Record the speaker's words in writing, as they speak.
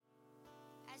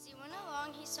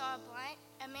saw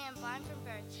a man blind from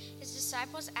birth. His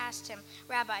disciples asked him,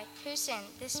 "Rabbi, who sinned,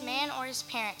 this man or his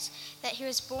parents, that he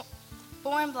was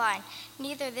born blind?"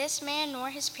 "Neither this man nor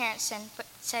his parents sinned,"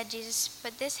 said Jesus,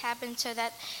 "but this happened so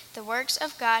that the works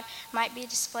of God might be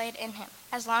displayed in him.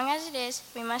 As long as it is,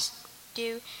 we must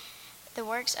do the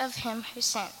works of him who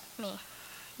sent me.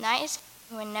 Night is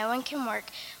when no one can work.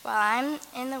 While I am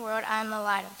in the world, I am the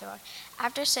light of the world."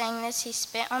 After saying this, he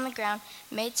spit on the ground,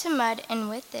 made some mud, and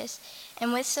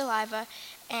with saliva,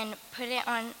 and put it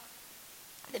on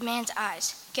the man's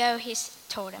eyes. "Go," he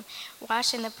told him,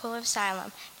 "wash in the pool of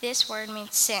Siloam." This word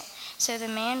means sent. So the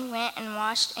man went and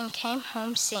washed and came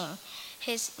home seeing.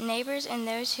 His neighbors and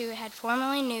those who had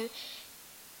formerly knew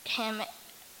him,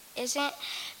 "Isn't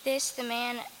this the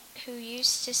man who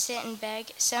used to sit and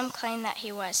beg?" Some claimed that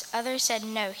he was. Others said,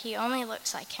 "No, he only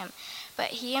looks like him." But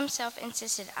he himself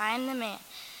insisted, "I am the man."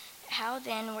 "How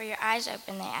then were your eyes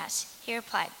open?" they asked. He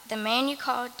replied, "The man you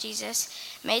call Jesus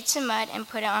made some mud and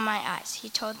put it on my eyes. He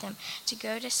told me to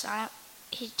go to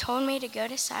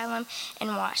Siloam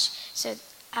and wash. So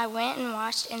I went and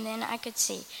washed, and then I could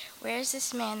see." "Where is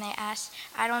this man?" they asked.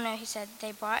 "I don't know," he said.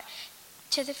 They brought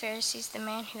to the Pharisees the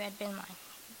man who had been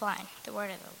blind. The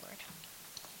word of the Lord.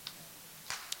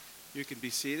 You can be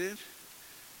seated,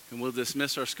 and we'll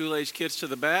dismiss our school-age kids to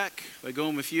the back. They go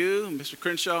in with you, Mr.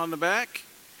 Crenshaw in the back.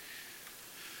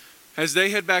 As they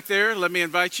head back there, let me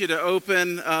invite you to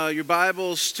open your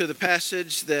Bibles to the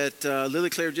passage that Lily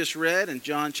Claire just read in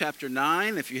John chapter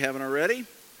 9, if you haven't already,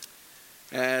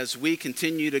 as we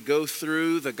continue to go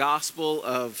through the Gospel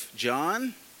of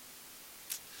John.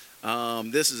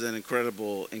 This is an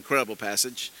incredible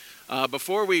passage.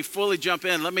 Before we fully jump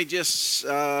in, let me just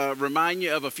remind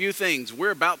you of a few things.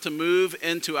 We're about to move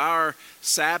into our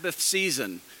Sabbath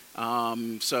season.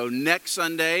 So next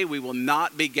Sunday, we will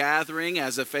not be gathering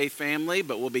as a faith family,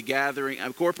 but we'll be gathering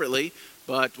corporately,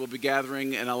 but we'll be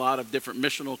gathering in a lot of different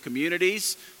missional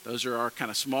communities. Those are our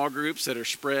kind of small groups that are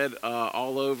spread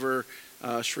all over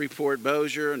Shreveport,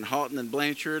 Bossier, and Halton and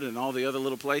Blanchard, and all the other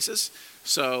little places.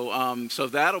 So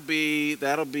that'll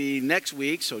be next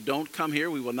week. So don't come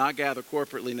here. We will not gather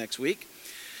corporately next week.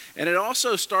 And it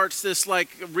also starts this like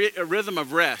a rhythm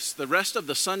of rest. The rest of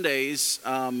the Sundays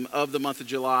of the month of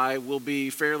July will be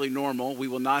fairly normal. We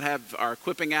will not have our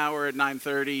equipping hour at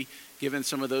 9:30, giving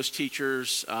some of those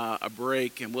teachers a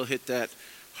break, and we'll hit that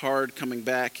hard coming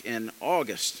back in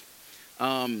August.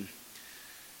 God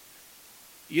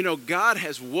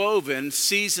has woven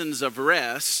seasons of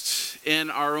rest in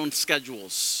our own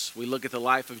schedules. We look at the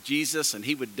life of Jesus, and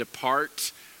he would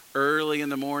depart early in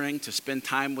the morning to spend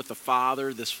time with the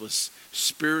Father. This was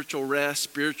spiritual rest,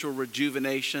 spiritual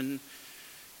rejuvenation.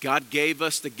 God gave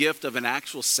us the gift of an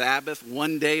actual Sabbath,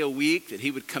 one day a week, that he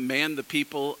would command the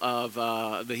people of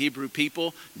the Hebrew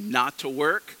people not to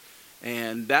work.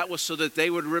 And that was so that they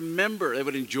would remember, they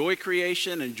would enjoy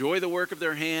creation, enjoy the work of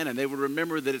their hand, and they would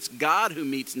remember that it's God who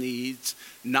meets needs,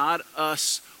 not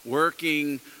us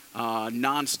working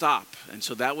nonstop. And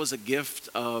so that was a gift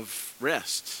of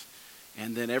rest.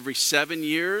 And then every 7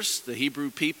 years, the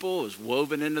Hebrew people was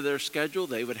woven into their schedule.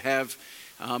 They would have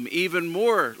even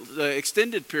more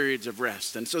extended periods of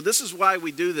rest. And so this is why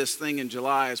we do this thing in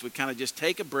July, as we kind of just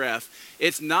take a breath.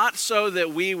 It's not so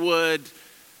that we would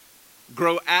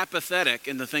grow apathetic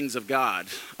in the things of God.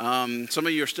 Some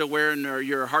of you are still wearing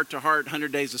your heart-to-heart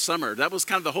 100 Days of Summer. That was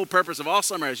kind of the whole purpose of all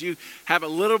summer, is you have a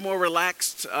little more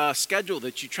relaxed schedule,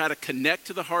 that you try to connect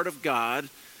to the heart of God.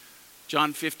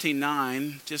 John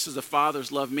 15:9, just as the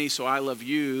Father's loved me, so I love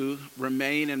you,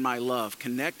 remain in my love.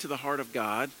 Connect to the heart of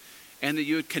God, and that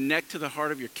you would connect to the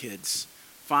heart of your kids.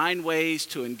 Find ways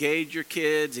to engage your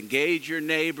kids, engage your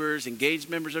neighbors, engage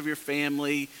members of your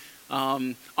family.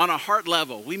 On a heart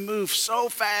level, we move so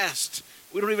fast.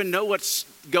 We don't even know what's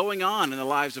going on in the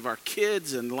lives of our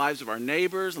kids and the lives of our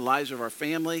neighbors, the lives of our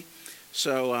family.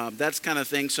 So that's kind of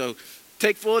thing. So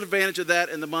take full advantage of that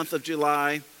in the month of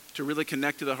July, to really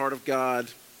connect to the heart of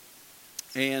God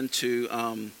and to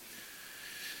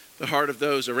the heart of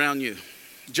those around you.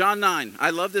 John 9.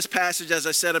 I love this passage, as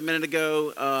I said a minute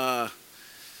ago.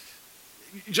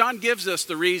 John gives us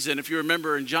the reason, if you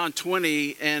remember in John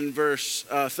 20 and verse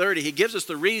 30, he gives us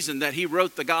the reason that he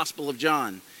wrote the Gospel of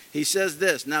John. He says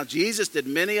this, "Now Jesus did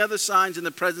many other signs in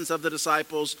the presence of the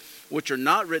disciples, which are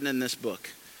not written in this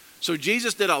book." So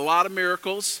Jesus did a lot of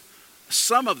miracles.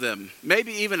 Some of them,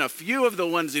 maybe even a few of the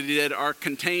ones that he did, are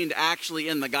contained actually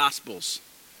in the Gospels.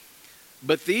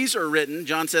 But these are written,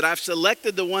 John said, "I've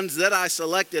selected the ones that I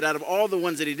selected out of all the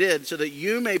ones that he did, so that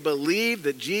you may believe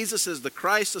that Jesus is the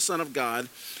Christ, the Son of God,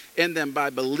 and then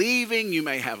by believing you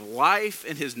may have life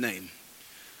in his name."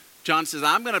 John says,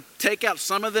 I'm going to take out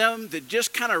some of them that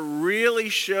just kind of really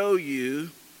show you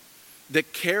the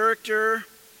character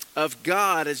of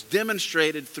God as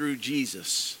demonstrated through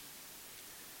Jesus,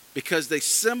 because they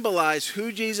symbolize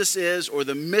who Jesus is or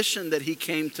the mission that he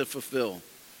came to fulfill.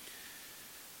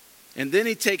 And then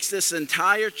he takes this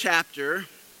entire chapter,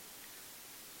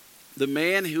 the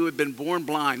man who had been born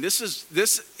blind.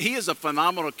 He is a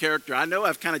phenomenal character. I know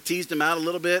I've kind of teased him out a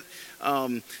little bit.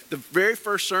 The very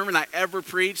first sermon I ever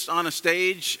preached on a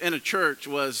stage in a church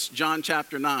was John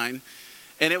chapter 9.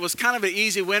 And it was kind of an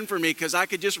easy win for me because I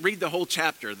could just read the whole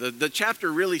chapter. The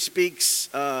chapter really speaks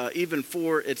even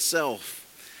for itself.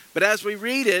 But as we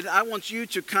read it, I want you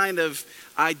to kind of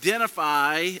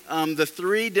identify the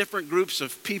three different groups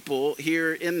of people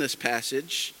here in this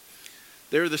passage.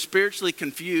 They're the spiritually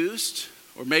confused,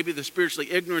 or maybe the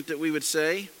spiritually ignorant that we would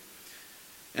say.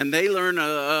 And they learn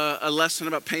a lesson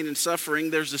about pain and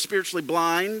suffering. There's the spiritually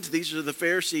blind. These are the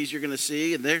Pharisees you're going to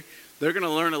see. And they're going to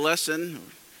learn a lesson.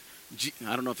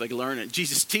 I don't know if they can learn it.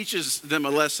 Jesus teaches them a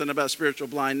lesson about spiritual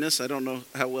blindness. I don't know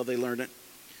how well they learn it.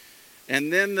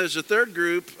 And then there's a third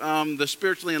group, the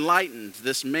spiritually enlightened,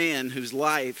 this man whose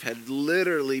life had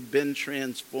literally been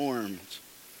transformed.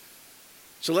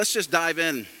 So let's just dive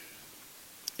in.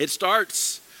 It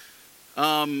starts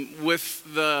with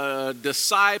the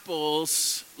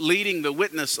disciples leading the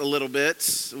witness a little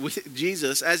bit with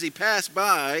Jesus. As he passed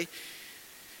by,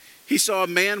 he saw a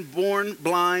man born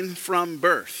blind from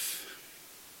birth.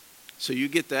 So you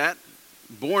get that.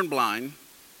 Born blind,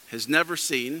 has never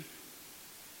seen.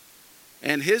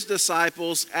 And his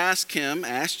disciples asked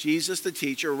Jesus the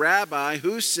teacher, Rabbi,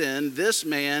 who sinned, this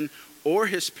man or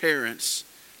his parents,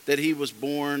 that he was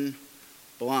born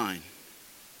blind?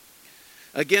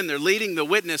 Again, they're leading the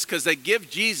witness because they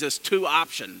give Jesus two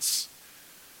options.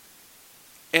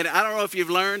 And I don't know if you've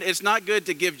learned, it's not good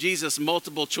to give Jesus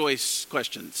multiple choice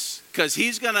questions because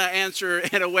he's going to answer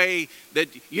in a way that,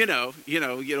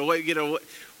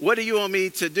 what do you want me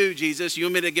to do, Jesus? You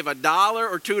want me to give $1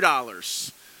 or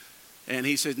 $2? And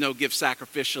he says, no, give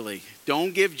sacrificially.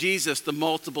 Don't give Jesus the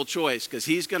multiple choice because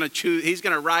he's going to choose. He's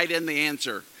going to write in the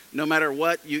answer no matter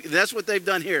what. That's what they've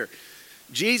done here.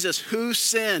 Jesus, who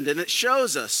sinned? And it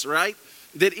shows us, right,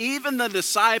 that even the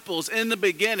disciples in the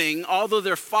beginning, although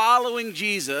they're following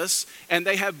Jesus and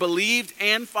they have believed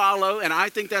and follow, and I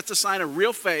think that's a sign of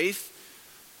real faith,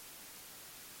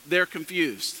 they're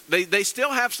confused. They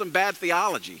still have some bad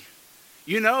theology.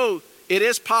 It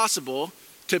is possible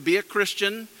to be a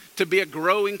Christian, to be a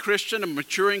growing Christian, a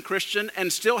maturing Christian,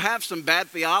 and still have some bad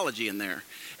theology in there.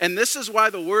 And this is why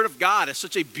the Word of God is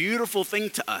such a beautiful thing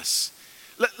to us.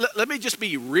 Let me just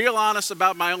be real honest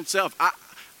about my own self.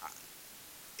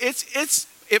 If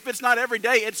it's not every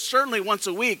day, it's certainly once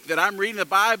a week that I'm reading the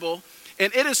Bible,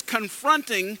 and it is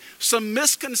confronting some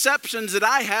misconceptions that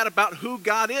I had about who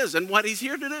God is and what he's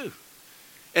here to do.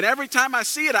 And every time I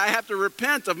see it, I have to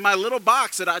repent of my little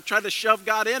box that I tried to shove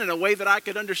God in a way that I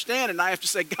could understand. And I have to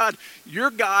say, God,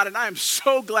 you're God, and I am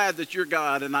so glad that you're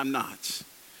God, and I'm not.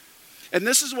 And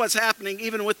this is what's happening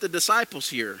even with the disciples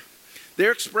here.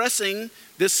 They're expressing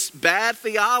this bad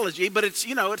theology, but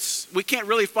we can't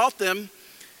really fault them.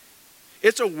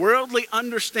 It's a worldly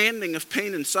understanding of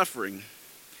pain and suffering.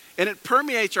 And it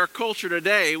permeates our culture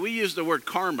today. We use the word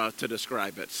karma to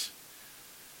describe it.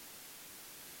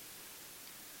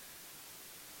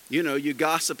 You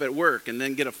gossip at work and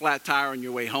then get a flat tire on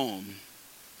your way home.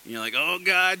 And you're like, oh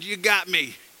God, you got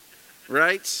me,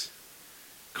 right?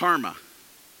 Karma.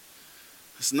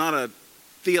 It's not a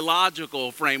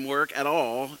theological framework at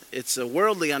all. It's a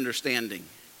worldly understanding.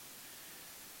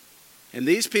 And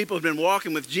these people have been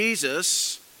walking with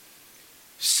Jesus,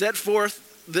 set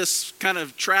forth this kind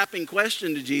of trapping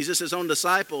question to Jesus, his own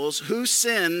disciples. Who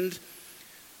sinned?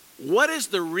 What is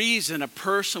the reason a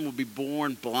person will be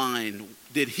born blind?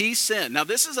 Did he sin? Now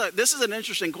this is an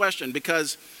interesting question,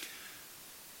 because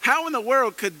how in the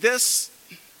world could this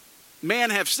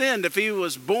man have sinned if he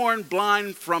was born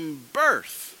blind from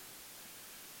birth?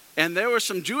 And there were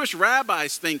some Jewish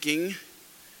rabbis thinking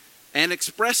and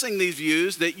expressing these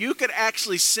views that you could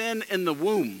actually sin in the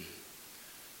womb.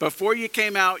 Before you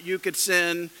came out, you could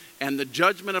sin, and the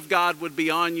judgment of God would be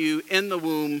on you in the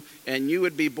womb, and you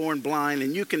would be born blind.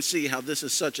 And you can see how this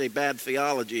is such a bad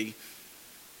theology.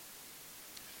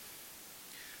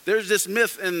 There's this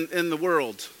myth in the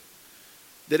world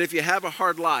that if you have a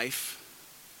hard life,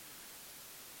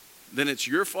 then it's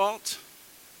your fault.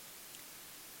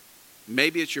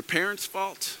 Maybe it's your parents'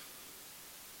 fault,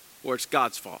 or it's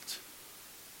God's fault.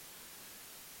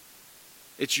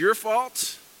 It's your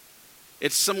fault,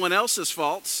 it's someone else's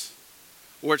fault,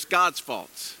 or it's God's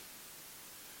fault.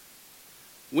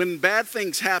 When bad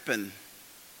things happen,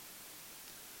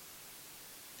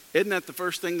 Isn't that the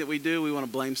first thing that we do? We want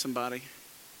to blame somebody.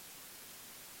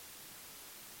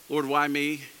 Lord, why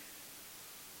me?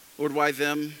 Lord, why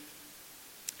them?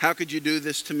 How could you do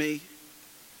this to me?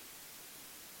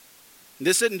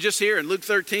 This isn't just here. In Luke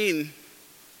 13,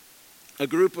 a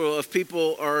group of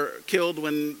people are killed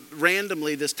when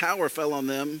randomly this tower fell on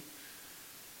them.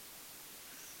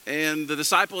 And the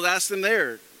disciples asked them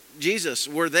there, Jesus,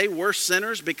 were they worse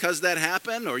sinners because that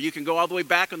happened? Or you can go all the way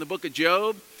back in the book of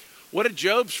Job. What did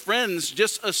Job's friends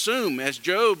just assume as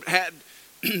Job had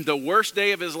the worst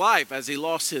day of his life, as he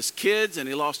lost his kids and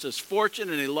he lost his fortune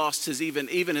and he lost his even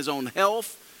his own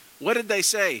health? What did they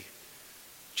say?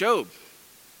 Job,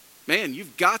 man,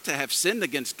 you've got to have sinned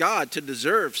against God to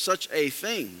deserve such a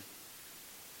thing.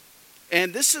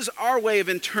 And this is our way of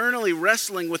internally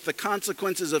wrestling with the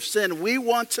consequences of sin. We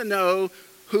want to know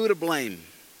who to blame.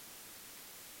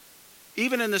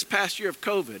 Even in this past year of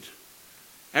COVID,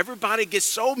 everybody gets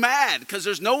so mad because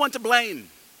there's no one to blame.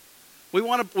 We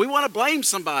want to blame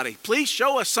somebody. Please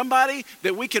show us somebody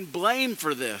that we can blame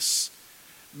for this.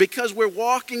 Because we're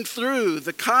walking through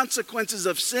the consequences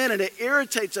of sin and it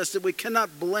irritates us that we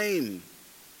cannot blame.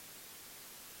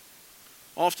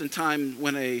 Oftentimes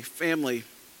when a family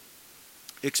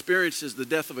experiences the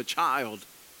death of a child,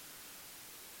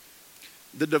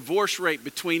 the divorce rate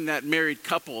between that married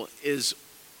couple is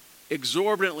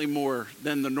exorbitantly more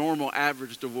than the normal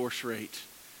average divorce rate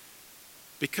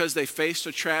because they faced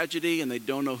a tragedy and they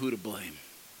don't know who to blame.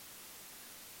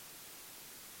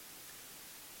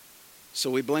 So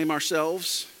we blame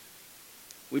ourselves,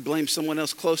 we blame someone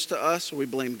else close to us, or we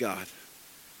blame God.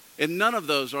 And none of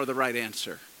those are the right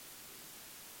answer.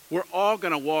 We're all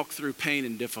going to walk through pain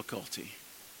and difficulty.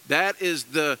 That is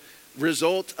the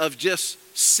result of just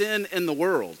sin in the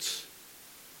world.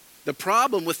 The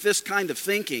problem with this kind of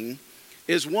thinking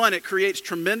is, one, it creates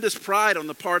tremendous pride on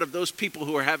the part of those people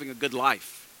who are having a good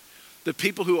life. The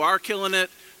people who are killing it,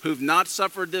 who've not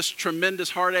suffered this tremendous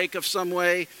heartache of some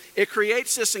way, it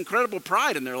creates this incredible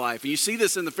pride in their life. And you see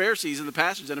this in the Pharisees in the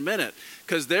passage in a minute,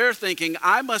 because they're thinking,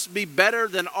 I must be better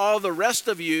than all the rest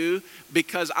of you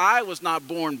because I was not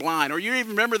born blind. Or you even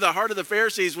remember the heart of the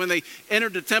Pharisees when they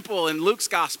entered the temple in Luke's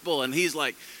gospel, and he's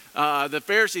like, the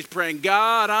Pharisees praying,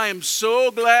 God, I am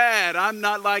so glad I'm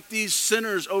not like these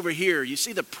sinners over here. You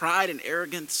see the pride and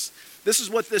arrogance? This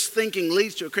is what this thinking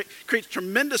leads to. It creates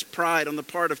tremendous pride on the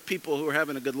part of people who are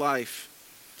having a good life.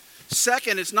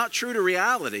 Second, it's not true to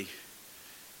reality.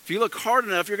 If you look hard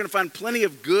enough, you're going to find plenty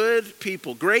of good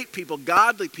people, great people,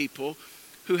 godly people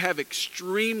who have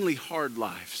extremely hard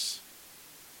lives.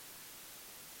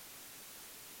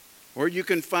 Or you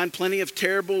can find plenty of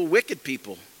terrible, wicked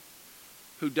people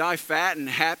who die fat and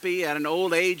happy at an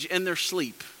old age in their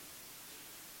sleep.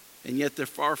 And yet they're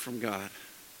far from God.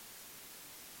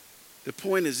 The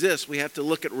point is this: we have to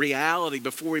look at reality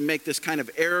before we make this kind of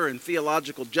error in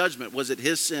theological judgment. Was it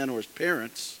his sin or his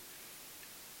parents?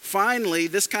 Finally,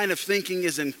 this kind of thinking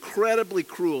is incredibly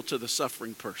cruel to the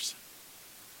suffering person.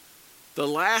 The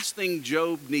last thing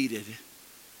Job needed,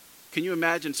 can you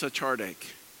imagine such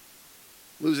heartache?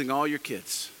 Losing all your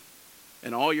kids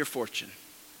and all your fortune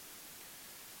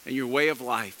and your way of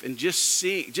life, and just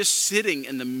sitting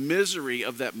in the misery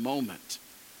of that moment.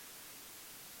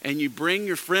 And you bring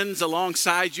your friends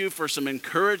alongside you for some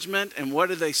encouragement, and what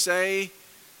do they say?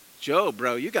 Job,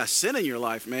 bro, you got sin in your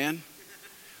life, man.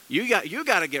 You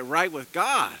got to get right with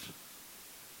God.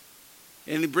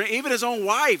 And even his own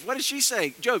wife, what does she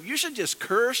say? Job, you should just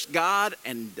curse God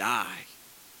and die.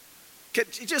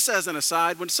 Just as an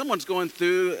aside, when someone's going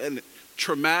through a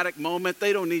traumatic moment,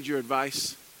 they don't need your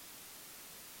advice.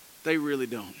 They really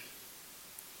don't.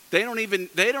 They don't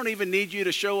even need you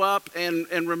to show up and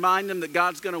remind them that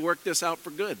God's going to work this out for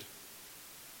good.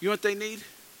 You know what they need?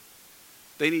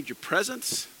 They need your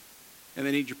presence and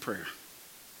they need your prayer.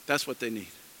 That's what they need.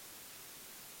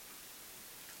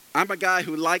 I'm a guy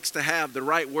who likes to have the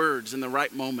right words in the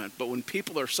right moment, but when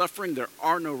people are suffering, there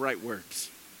are no right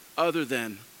words other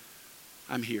than,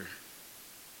 I'm here.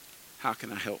 How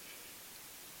can I help?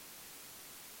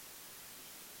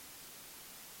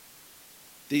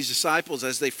 These disciples,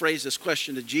 as they phrase this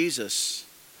question to Jesus,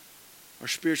 are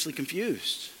spiritually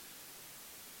confused.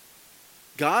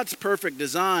 God's perfect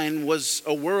design was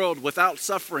a world without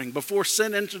suffering. Before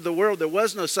sin entered the world, there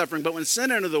was no suffering. But when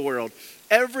sin entered the world,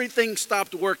 everything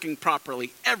stopped working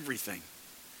properly. Everything.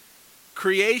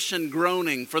 Creation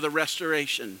groaning for the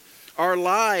restoration. Our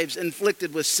lives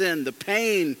inflicted with sin. The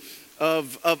pain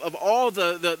of all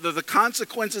the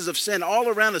consequences of sin all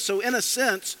around us. So in a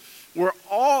sense, we're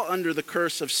all under the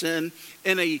curse of sin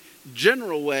in a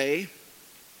general way.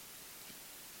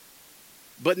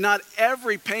 But not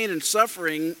every pain and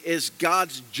suffering is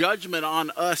God's judgment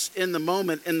on us in the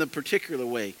moment in the particular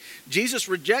way. Jesus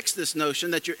rejects this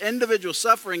notion that your individual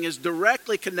suffering is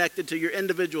directly connected to your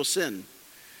individual sin.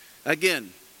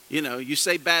 Again, you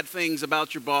say bad things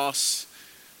about your boss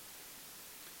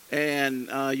and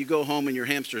you go home and your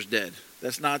hamster's dead.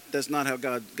 That's not how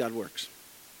God works.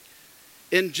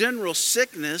 In general,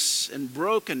 sickness and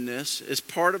brokenness is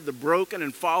part of the broken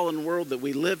and fallen world that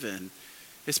we live in.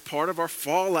 It's part of our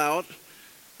fallout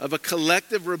of a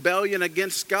collective rebellion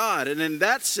against God. And in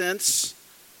that sense,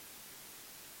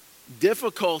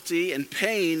 difficulty and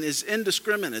pain is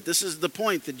indiscriminate. This is the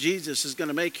point that Jesus is going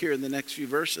to make here in the next few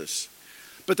verses.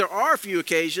 But there are a few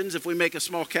occasions, if we make a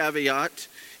small caveat,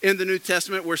 in the New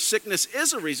Testament where sickness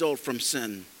is a result from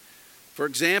sin. For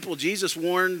example, Jesus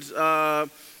warned the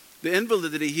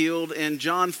invalid that he healed in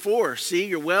John 4. See,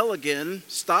 you're well again.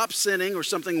 Stop sinning or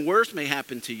something worse may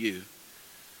happen to you.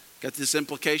 Got this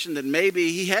implication that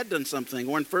maybe he had done something.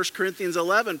 Or in 1 Corinthians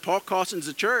 11, Paul cautions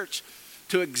the church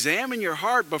to examine your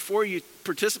heart before you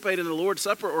participate in the Lord's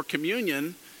Supper or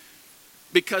communion,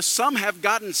 because some have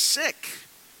gotten sick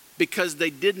because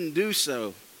they didn't do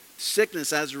so.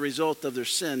 Sickness as a result of their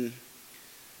sin.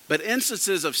 But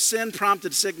instances of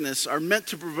sin-prompted sickness are meant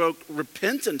to provoke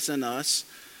repentance in us,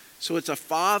 so it's a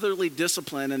fatherly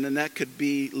discipline, and then that could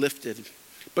be lifted.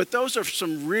 But those are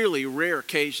some really rare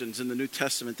occasions in the New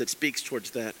Testament that speaks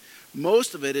towards that.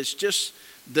 Most of it is just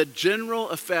the general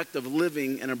effect of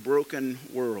living in a broken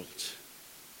world.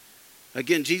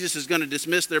 Again, Jesus is going to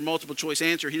dismiss their multiple choice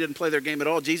answer. He didn't play their game at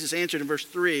all. Jesus answered in verse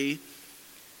 3,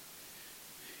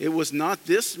 it was not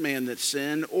this man that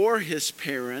sinned or his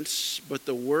parents, but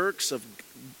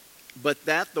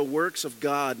that the works of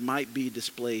God might be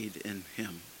displayed in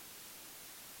him.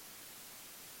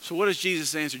 So what does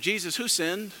Jesus answer? Jesus, who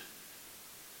sinned?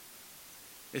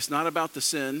 It's not about the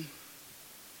sin.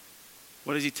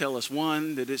 What does he tell us?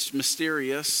 One, that it's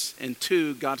mysterious. And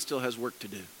two, God still has work to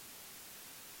do.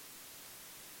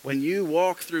 When you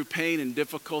walk through pain and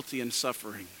difficulty and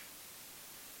suffering,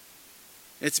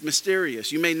 it's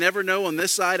mysterious. You may never know on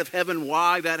this side of heaven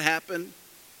why that happened.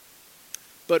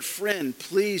 But friend,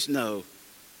 please know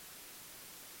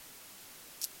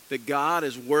that God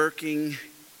is working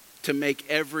to make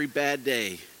every bad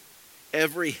day,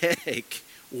 every headache,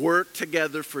 work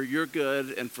together for your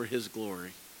good and for his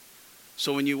glory.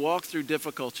 So when you walk through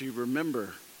difficulty,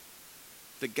 remember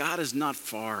that God is not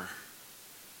far.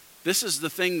 This is the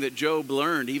thing that Job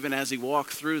learned even as he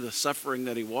walked through the suffering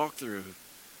that he walked through,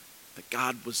 that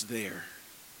God was there.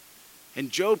 And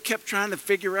Job kept trying to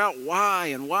figure out why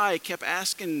and why. He kept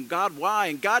asking God why,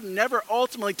 and God never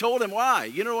ultimately told him why.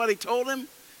 You know what he told him?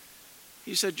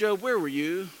 He said, Job, where were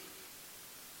you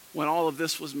when all of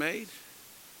this was made?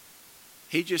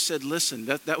 He just said, listen,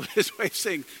 that was his way of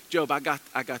saying, Job, I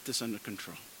got this under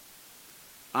control.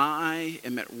 I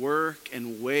am at work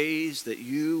in ways that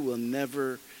you will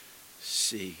never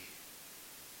see.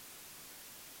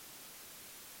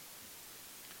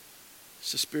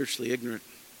 It's spiritually ignorant.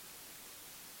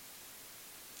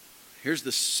 Here's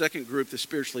the second group, the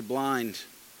spiritually blind.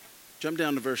 Jump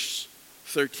down to verse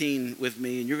 13 with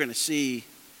me, and you're going to see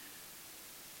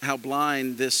how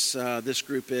blind this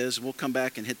group is. We'll come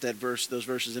back and hit those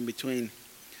verses in between.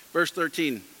 Verse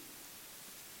 13.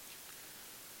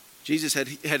 Jesus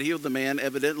had healed the man,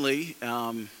 evidently.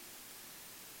 And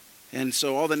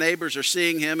so all the neighbors are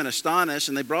seeing him and astonished,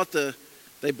 and they brought to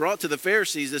the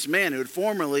Pharisees this man who had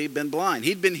formerly been blind.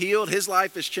 He'd been healed. His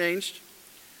life has changed.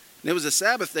 And it was a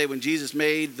Sabbath day when Jesus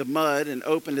made the mud and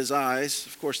opened his eyes.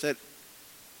 Of course, that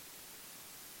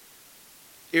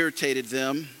irritated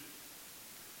them.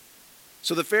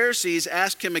 So the Pharisees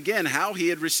asked him again how he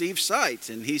had received sight.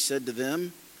 And he said to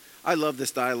them, I love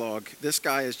this dialogue. This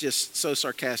guy is just so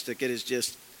sarcastic. It is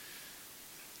just,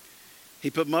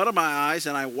 he put mud on my eyes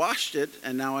and I washed it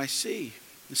and now I see.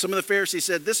 And some of the Pharisees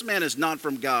said, this man is not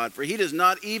from God, for he does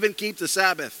not even keep the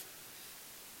Sabbath.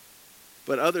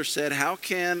 But others said, how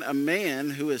can a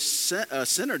man who is a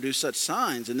sinner do such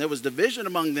signs? And there was division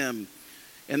among them.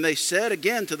 And they said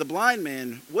again to the blind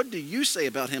man, what do you say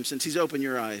about him since he's opened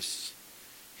your eyes?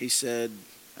 He said,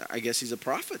 I guess he's a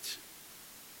prophet.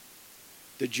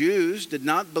 The Jews did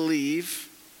not believe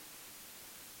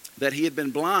that he had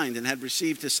been blind and had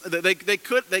received his. They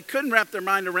couldn't wrap their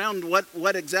mind around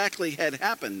what exactly had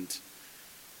happened.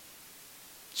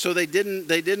 So they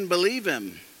didn't believe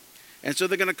him. And so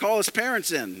they're going to call his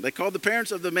parents in. They called the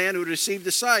parents of the man who had received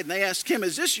his sight, and they asked him,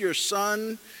 is this your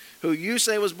son who you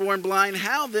say was born blind?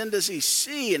 How then does he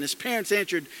see? And his parents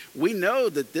answered, we know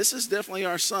that this is definitely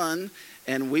our son,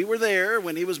 and we were there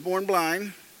when he was born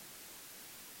blind.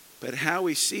 But how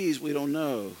he sees, we don't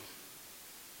know.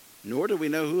 nor do we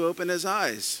know who opened his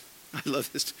eyes. I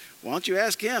love this. Why don't you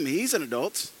ask him? He's an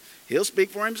adult. He'll speak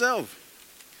for himself.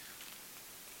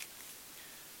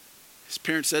 His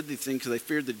parents said these things because they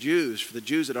feared the Jews. For the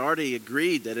Jews had already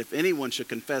agreed that if anyone should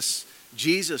confess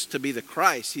Jesus to be the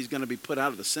Christ, he's going to be put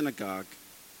out of the synagogue.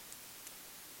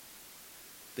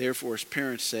 Therefore, his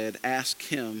parents said, ask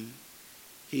him.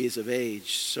 He is of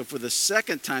age. So for the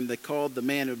second time, they called the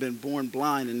man who had been born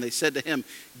blind, and they said to him,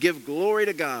 give glory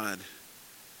to God.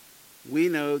 We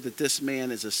know that this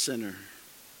man is a sinner.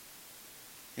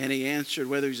 And he answered,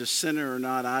 whether he's a sinner or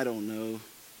not, I don't know.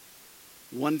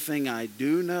 One thing I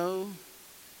do know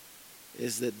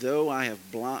is that though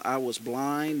I was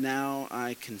blind, now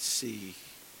I can see.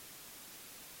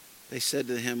 They said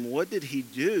to him, what did he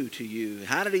do to you?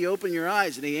 How did he open your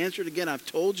eyes? And he answered again, I've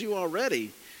told you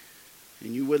already,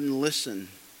 and you wouldn't listen.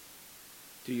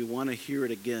 Do you want to hear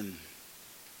it again?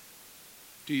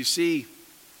 Do you see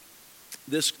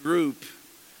this group?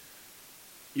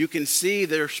 You can see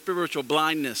their spiritual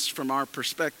blindness from our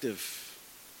perspective.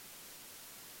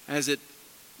 As it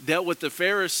dealt with the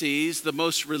Pharisees, the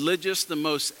most religious, the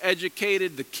most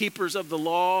educated, the keepers of the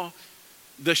law,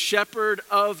 the shepherd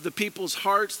of the people's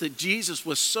hearts that Jesus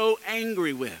was so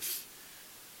angry with,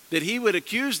 that he would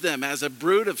accuse them as a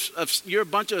brood of you're a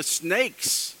bunch of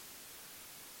snakes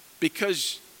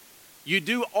because you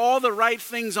do all the right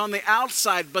things on the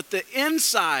outside, but the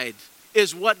inside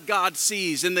is what God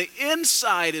sees. And the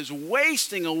inside is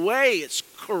wasting away. It's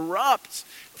corrupt,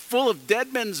 full of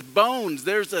dead men's bones.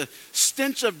 There's a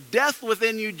stench of death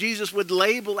within you, Jesus would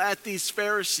label at these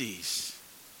Pharisees.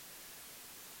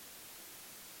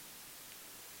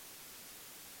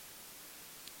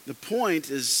 The point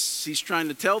is, he's trying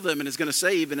to tell them, and is going to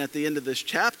say even at the end of this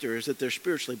chapter, is that they're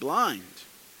spiritually blind.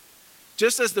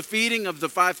 Just as the feeding of the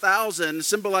 5,000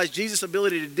 symbolized Jesus'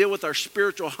 ability to deal with our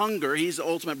spiritual hunger, he's the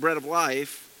ultimate bread of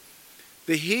life,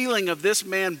 the healing of this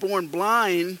man born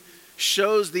blind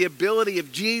shows the ability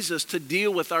of Jesus to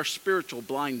deal with our spiritual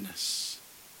blindness.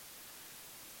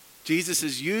 Jesus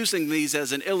is using these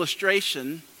as an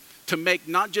illustration to make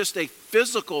not just a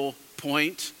physical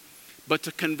point, but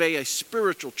to convey a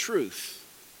spiritual truth.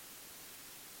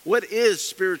 What is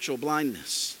spiritual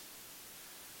blindness?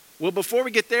 Well, before we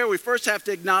get there, we first have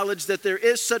to acknowledge that there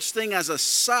is such thing as a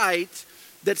sight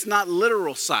that's not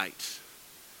literal sight.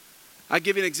 I'll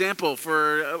give you an example.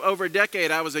 For over a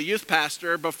decade, I was a youth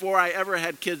pastor before I ever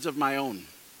had kids of my own.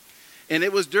 And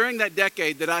it was during that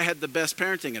decade that I had the best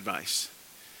parenting advice,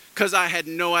 because I had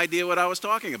no idea what I was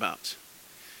talking about.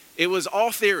 It was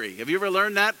all theory. Have you ever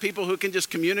learned that? People who can just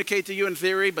communicate to you in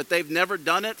theory, but they've never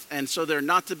done it, and so they're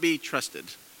not to be trusted.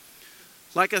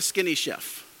 Like a skinny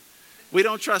chef. We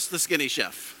don't trust the skinny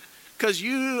chef because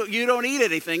you don't eat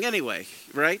anything anyway,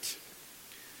 right?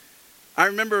 I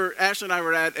remember Ashley and I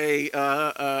were at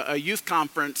a youth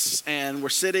conference, and we're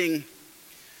sitting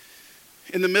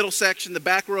in the middle section. The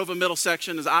back row of a middle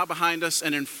section is out behind us,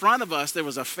 and in front of us there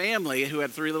was a family who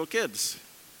had 3 little kids.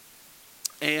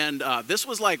 And this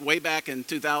was like way back in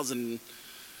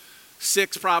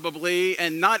 2006 probably,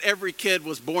 and not every kid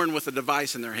was born with a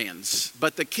device in their hands.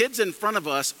 But the kids in front of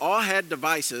us all had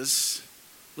devices,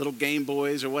 little Game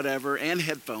Boys or whatever, and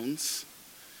headphones.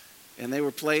 And they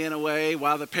were playing away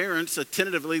while the parents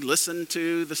attentively listened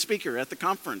to the speaker at the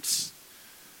conference.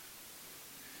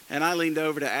 And I leaned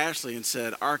over to Ashley and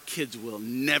said, our kids will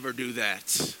never do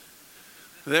that.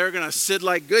 They're going to sit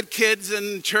like good kids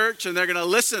in church, and they're going to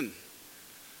listen.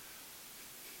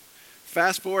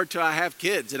 Fast forward to I have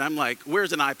kids, and I'm like,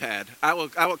 where's an iPad? I will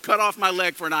cut off my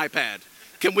leg for an iPad.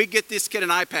 Can we get this kid an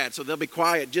iPad so they'll be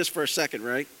quiet just for a second,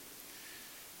 right?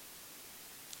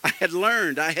 I had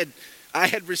learned, I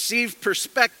had received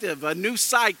perspective, a new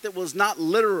sight that was not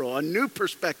literal, a new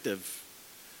perspective.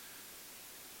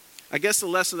 I guess the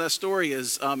lesson of that story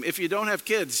is if you don't have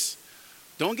kids,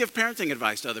 don't give parenting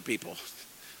advice to other people.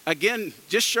 Again,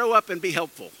 just show up and be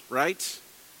helpful, right?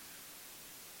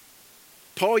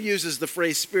 Paul uses the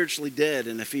phrase spiritually dead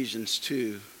in Ephesians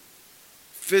 2.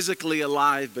 Physically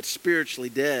alive, but spiritually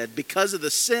dead. Because of the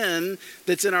sin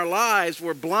that's in our lives,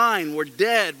 we're blind, we're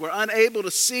dead, we're unable to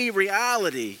see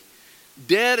reality.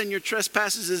 Dead in your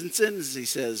trespasses and sins, he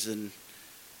says in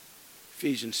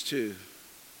Ephesians 2.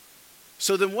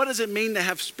 So then what does it mean to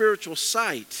have spiritual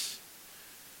sight?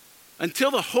 Until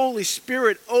the Holy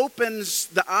Spirit opens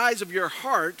the eyes of your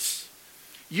heart,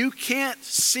 you can't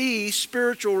see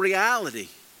spiritual reality.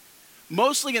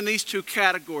 Mostly in these 2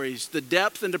 categories, the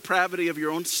depth and depravity of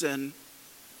your own sin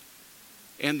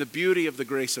and the beauty of the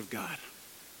grace of God.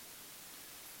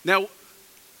 Now,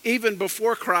 even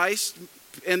before Christ,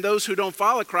 and those who don't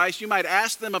follow Christ, you might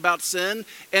ask them about sin,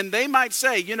 and they might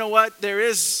say, you know what,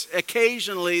 there's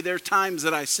times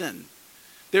that I sin.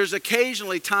 There's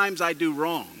occasionally times I do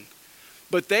wrong.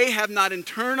 But they have not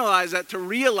internalized that to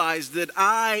realize that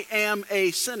I am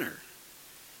a sinner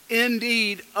in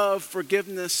need of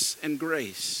forgiveness and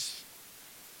grace.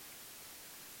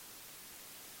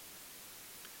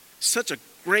 Such a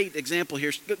great example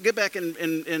here. Get back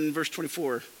in verse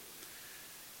 24.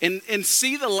 And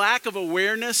see the lack of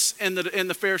awareness in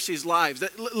the Pharisees' lives.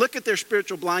 Look at their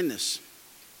spiritual blindness.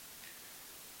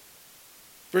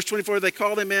 Verse 24, they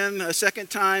called him in a second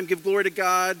time, give glory to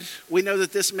God. We know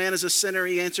that this man is a sinner.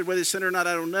 He answered, whether he's a sinner or not,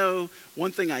 I don't know.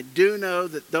 One thing I do know,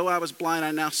 that though I was blind,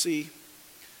 I now see.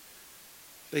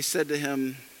 They said to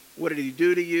him, what did he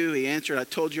do to you? He answered, I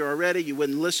told you already. You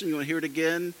wouldn't listen. You want to hear it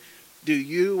again? Do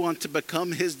you want to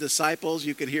become his disciples?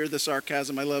 You can hear the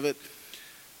sarcasm. I love it.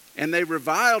 And they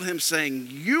reviled him, saying,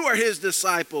 you are his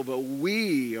disciple, but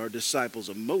we are disciples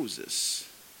of Moses.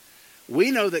 We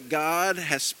know that God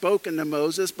has spoken to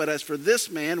Moses, but as for this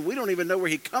man, we don't even know where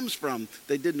he comes from.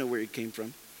 They did know where he came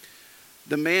from.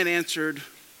 The man answered,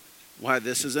 why,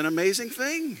 this is an amazing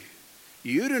thing.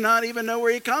 You do not even know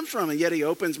where he comes from, and yet he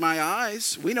opens my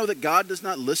eyes. We know that God does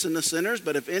not listen to sinners,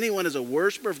 but if anyone is a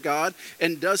worshiper of God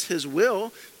and does his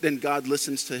will, then God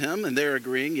listens to him. And they're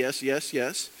agreeing, yes, yes,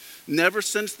 yes. Never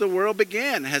since the world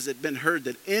began has it been heard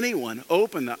that anyone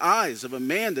opened the eyes of a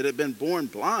man that had been born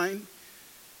blind.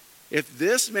 If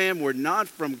this man were not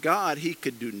from God, he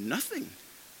could do nothing.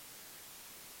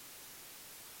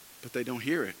 But they don't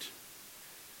hear it.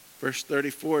 Verse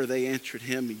 34, they answered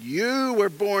him, you were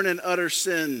born in utter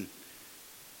sin,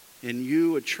 and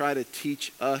you would try to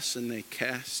teach us, and they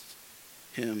cast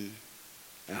him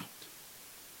out.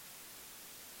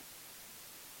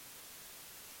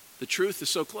 The truth is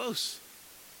so close.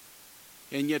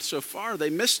 And yet so far they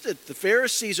missed it. The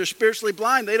Pharisees are spiritually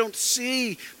blind. They don't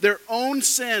see their own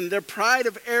sin, their pride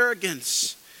of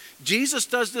arrogance. Jesus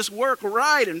does this work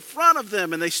right in front of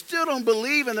them, and they still don't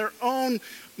believe in their own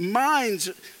minds.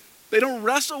 They don't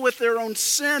wrestle with their own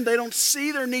sin. They don't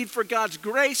see their need for God's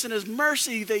grace and his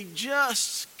mercy. They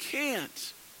just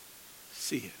can't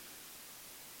see it.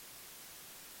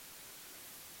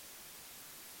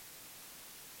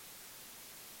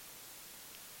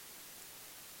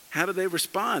 How do they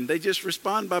respond? They just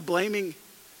respond by blaming.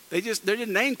 They're just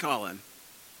name calling.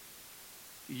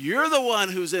 You're the one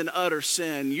who's in utter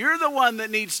sin. You're the one that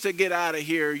needs to get out of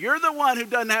here. You're the one who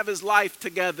doesn't have his life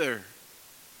together.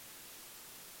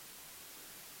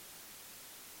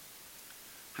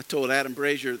 I told Adam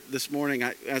Brazier this morning,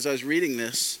 as I was reading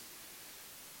this,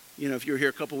 if you were here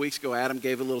a couple weeks ago, Adam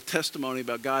gave a little testimony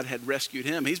about God had rescued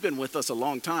him. He's been with us a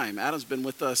long time. Adam's been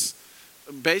with us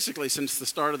basically since the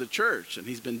start of the church, and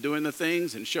he's been doing the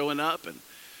things and showing up, and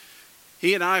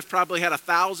he and I have probably had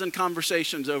 1,000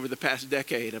 conversations over the past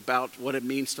decade about what it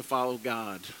means to follow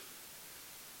God.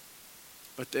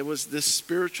 But there was this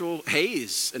spiritual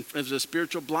haze, and there was a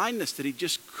spiritual blindness that he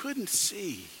just couldn't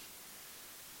see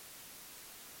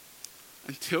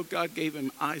until God gave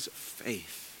him eyes of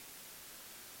faith.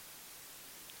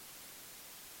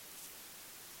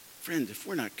 Friends, if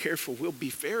we're not careful, we'll be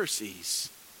Pharisees.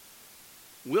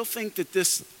 We'll think that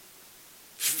this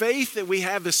faith that we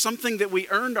have is something that we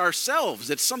earned ourselves.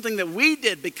 It's something that we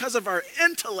did because of our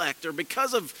intellect or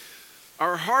because of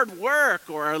our hard work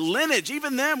or our lineage.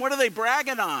 Even them, what are they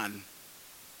bragging on?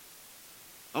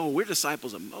 Oh, we're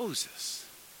disciples of Moses.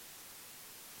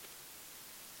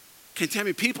 Can tell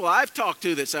me people I've talked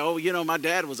to that say, oh, my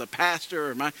dad was a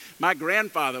pastor, or my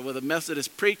grandfather was a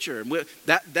Methodist preacher. And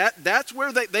that's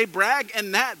where they brag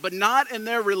in that, but not in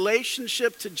their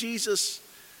relationship to Jesus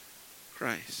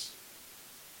Christ.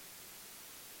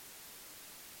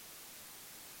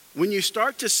 When you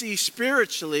start to see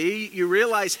spiritually, you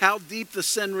realize how deep the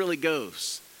sin really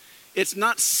goes. It's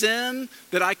not sin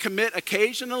that I commit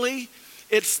occasionally.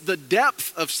 It's the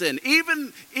depth of sin.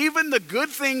 Even the good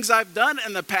things I've done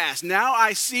in the past, now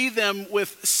I see them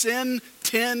with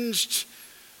sin-tinged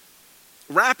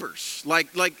wrappers. Like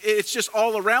it's just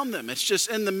all around them. It's just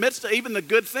in the midst of even the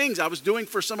good things I was doing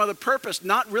for some other purpose,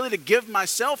 not really to give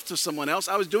myself to someone else.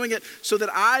 I was doing it so that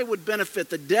I would benefit.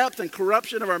 The depth and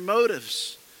corruption of our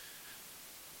motives.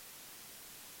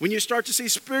 When you start to see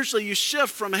spiritually, you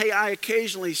shift from, hey, I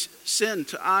occasionally sin,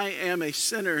 to I am a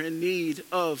sinner in need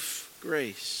of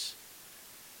grace.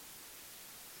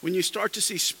 When you start to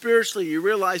see spiritually, you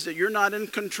realize that you're not in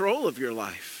control of your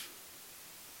life.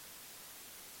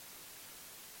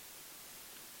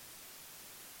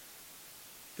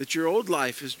 that your old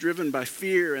life is driven by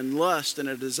fear and lust and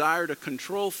a desire to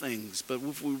control things. But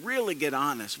if we really get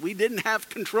honest, we didn't have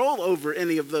control over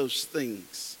any of those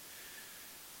things.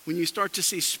 When you start to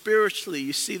see spiritually,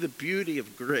 you see the beauty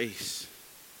of grace.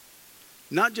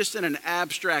 Not just in an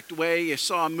abstract way, you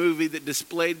saw a movie that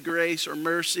displayed grace or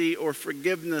mercy or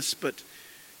forgiveness, but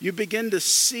you begin to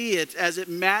see it as it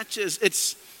matches.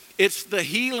 It's the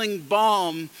healing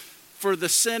balm for the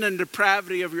sin and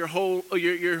depravity of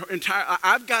your entire.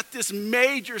 I've got this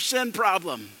major sin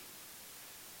problem.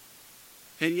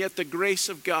 And yet the grace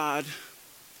of God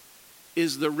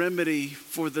is the remedy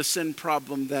for the sin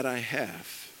problem that I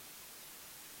have.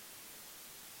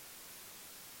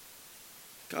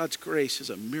 God's grace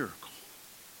is a miracle.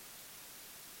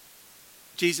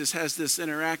 Jesus has this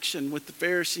interaction with the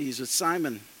Pharisees, with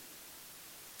Simon.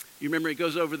 You remember he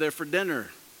goes over there for dinner.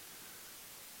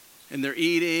 And they're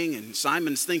eating, and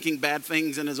Simon's thinking bad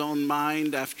things in his own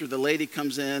mind after the lady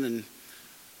comes in and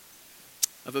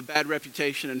of a bad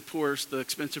reputation and pours the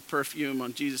expensive perfume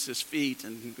on Jesus' feet.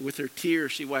 And with her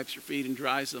tears, she wipes her feet and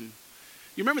dries them.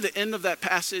 You remember the end of that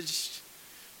passage?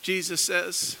 Jesus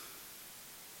says,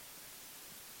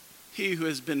 "He who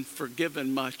has been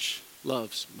forgiven much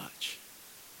loves much."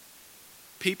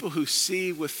 People who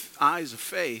see with eyes of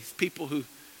faith, people who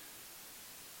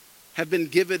have been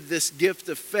given this gift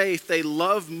of faith, they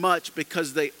love much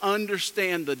because they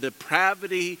understand the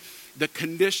depravity, the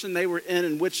condition they were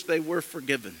in which they were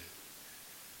forgiven.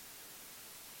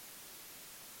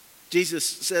 Jesus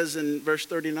says in verse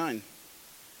 39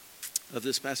 of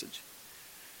this passage,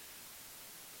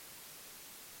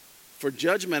 "For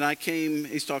judgment I came,"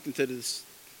 he's talking to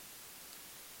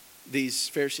these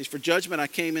Pharisees, "for judgment I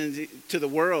came into the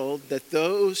world that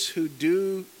those who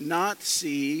do not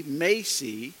see may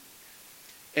see,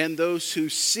 and those who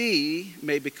see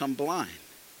may become blind."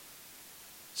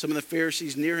 Some of the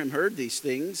Pharisees near him heard these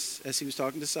things as he was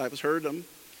talking to disciples, heard them.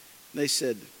 And they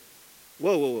said,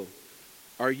 whoa.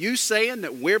 Are you saying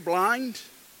that we're blind?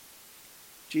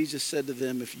 Jesus said to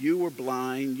them, if you were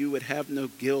blind, you would have no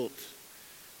guilt.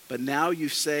 But now you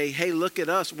say, hey, look at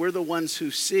us. We're the ones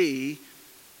who see.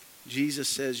 Jesus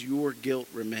says, your guilt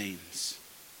remains.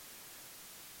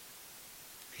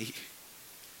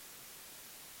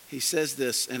 He says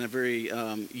this in a very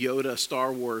Yoda,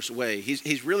 Star Wars way.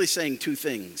 He's really saying two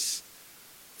things.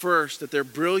 First, that there are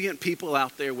brilliant people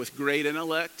out there with great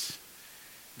intellect,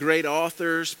 great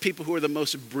authors, people who are the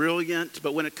most brilliant.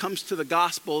 But when it comes to the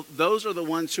gospel, those are the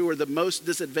ones who are the most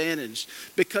disadvantaged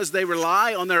because they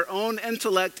rely on their own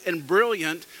intellect and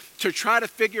brilliance to try to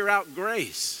figure out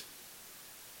grace.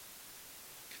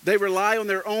 They rely on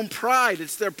their own pride.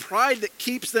 It's their pride that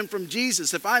keeps them from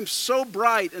Jesus. If I'm so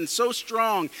bright and so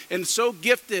strong and so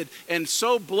gifted and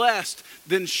so blessed,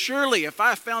 then surely if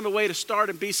I found a way to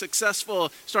start and be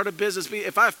successful, start a business,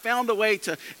 if I found a way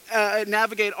to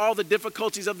navigate all the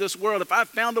difficulties of this world, if I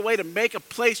found a way to make a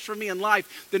place for me in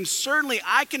life, then certainly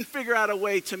I can figure out a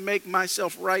way to make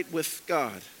myself right with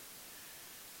God.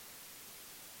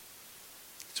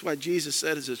 That's why Jesus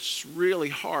said it's really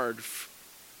hard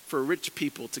for rich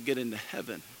people to get into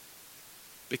heaven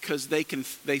because they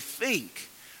think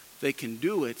they can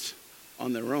do it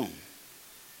on their own.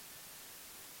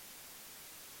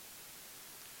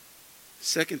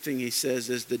 Second thing he says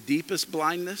is the deepest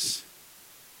blindness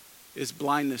is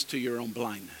blindness to your own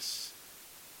blindness.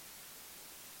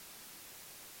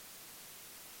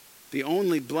 The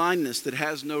only blindness that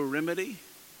has no remedy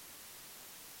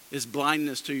is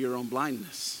blindness to your own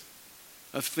blindness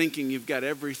of thinking you've got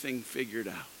everything figured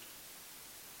out.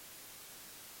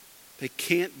 They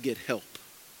can't get help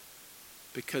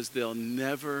because they'll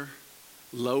never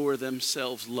lower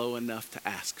themselves low enough to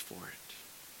ask for it.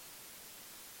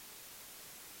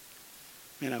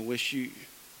 Man, I wish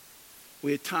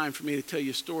we had time for me to tell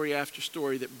you story after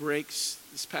story that breaks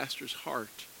this pastor's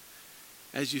heart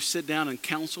as you sit down and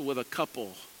counsel with a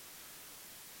couple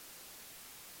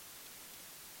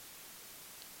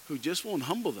who just won't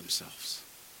humble themselves.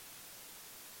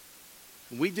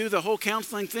 We do the whole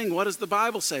counseling thing. What does the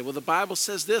Bible say? Well, the Bible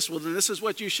says this. Well, then this is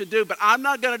what you should do. But I'm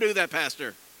not going to do that,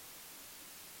 Pastor.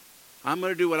 I'm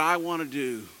going to do what I want to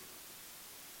do.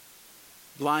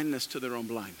 Blindness to their own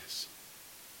blindness.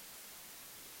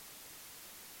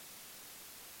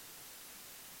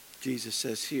 Jesus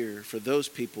says here, for those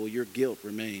people, your guilt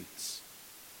remains.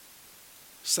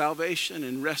 Salvation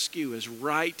and rescue is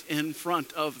right in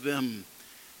front of them.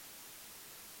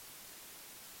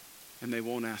 And they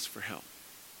won't ask for help.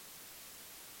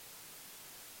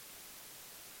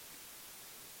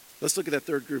 Let's look at that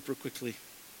third group real quickly.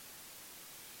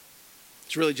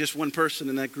 It's really just one person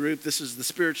in that group. This is the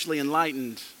spiritually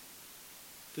enlightened.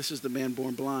 This is the man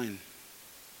born blind.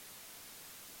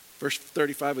 Verse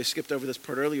 35, we skipped over this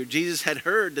part earlier. Jesus had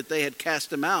heard that they had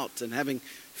cast him out, and having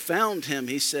found him,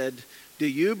 he said, "Do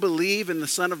you believe in the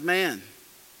Son of Man?"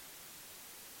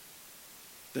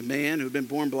 The man who had been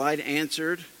born blind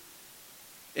answered,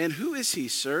 "And who is he,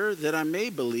 sir, that I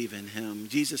may believe in him?"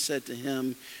 Jesus said to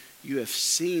him, "You have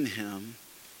seen him,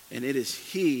 and it is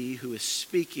he who is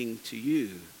speaking to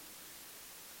you."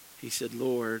 He said,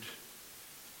 "Lord,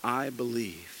 I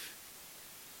believe."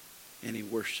 And he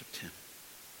worshiped him.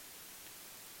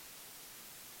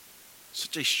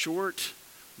 Such a short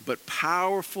but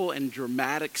powerful and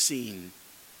dramatic scene.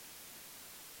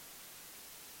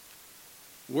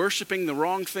 Worshiping the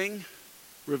wrong thing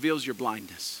reveals your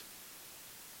blindness.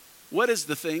 What is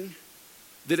the thing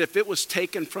that if it was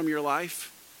taken from your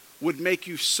life would make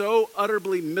you so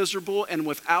utterly miserable and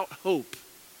without hope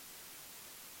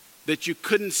that you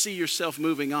couldn't see yourself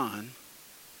moving on?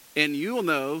 And you'll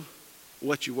know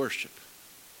what you worship.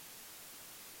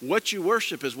 What you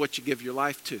worship is what you give your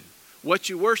life to. What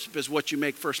you worship is what you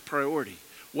make first priority.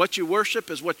 What you worship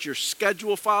is what your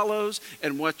schedule follows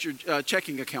and what your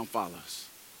checking account follows.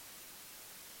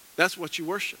 That's what you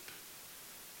worship.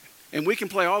 And we can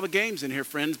play all the games in here,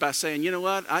 friends, by saying, you know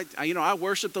what, I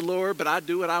worship the Lord, but I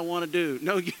do what I want to do.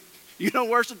 No, you don't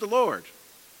worship the Lord.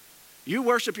 You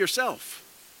worship yourself.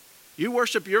 You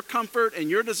worship your comfort and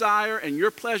your desire and your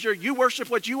pleasure. You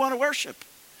worship what you want to worship.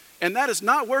 And that is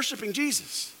not worshiping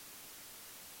Jesus.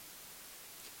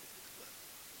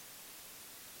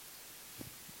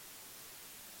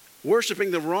 Worshiping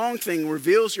the wrong thing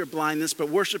reveals your blindness, but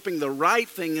worshiping the right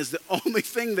thing is the only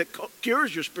thing that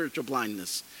cures your spiritual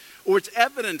blindness. Or it's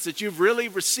evidence that you've really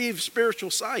received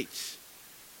spiritual sight.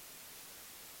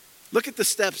 Look at the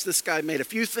steps this guy made. A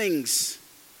few things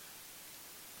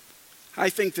I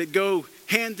think that go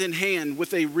hand in hand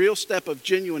with a real step of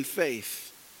genuine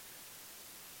faith.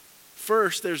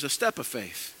 First, there's a step of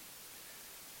faith.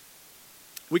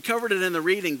 We covered it in the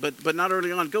reading, but not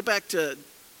early on. Go back to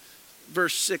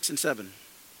verse 6 and 7.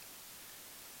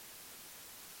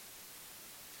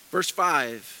 Verse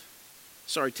 5.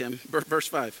 Sorry, Tim. Verse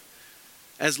 5.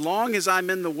 As long as I'm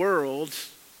in the world,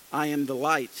 I am the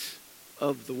light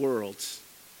of the world.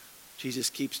 Jesus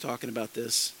keeps talking about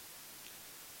this.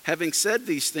 Having said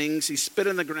these things, he spit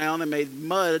on the ground and made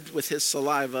mud with his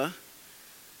saliva.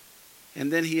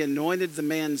 And then he anointed the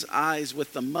man's eyes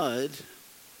with the mud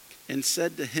and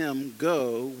said to him,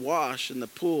 "Go, wash in the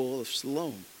pool of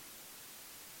Siloam."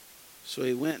 So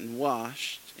he went and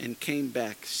washed and came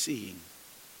back seeing.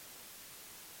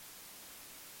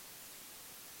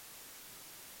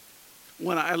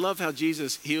 I love how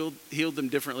Jesus healed them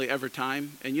differently every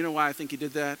time. And you know why I think he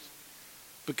did that?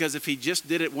 Because if he just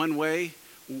did it one way,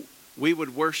 we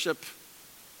would worship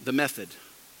the method.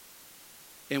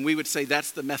 And we would say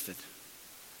that's the method.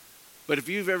 But if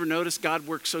you've ever noticed, God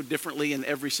works so differently in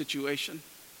every situation.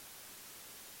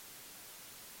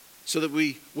 So that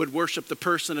we would worship the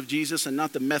person of Jesus and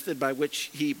not the method by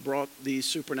which he brought these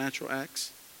supernatural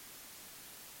acts.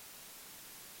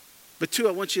 But two,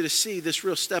 I want you to see this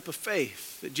real step of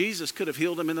faith that Jesus could have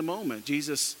healed him in the moment.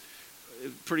 Jesus,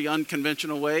 pretty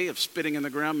unconventional way of spitting in the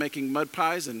ground, making mud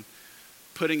pies and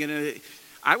putting it in it.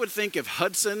 I would think if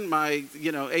Hudson, my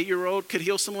 8-year-old, could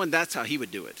heal someone, that's how he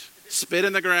would do it. Spit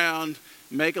in the ground,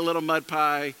 make a little mud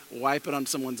pie, wipe it on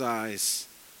someone's eyes.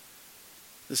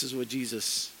 This is what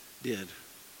Jesus did.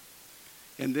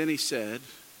 And then he said,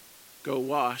 "Go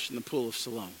wash in the pool of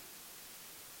Siloam."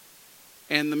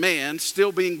 And the man,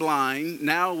 still being blind,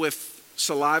 now with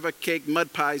saliva-caked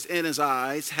mud pies in his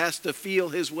eyes, has to feel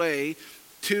his way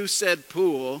to said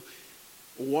pool,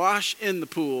 wash in the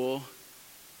pool,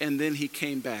 and then he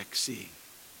came back seeing.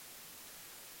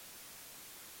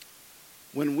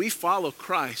 When we follow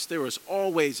Christ, there is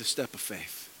always a step of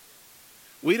faith.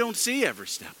 We don't see every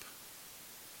step.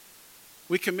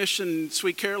 We commissioned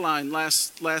Sweet Caroline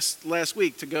last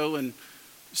week to go and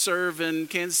serve in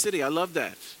Kansas City. I love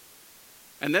that.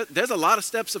 And there's a lot of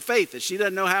steps of faith that she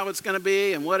doesn't know how it's going to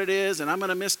be and what it is, and I'm going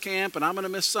to miss camp, and I'm going to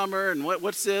miss summer, and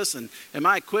what's this, and am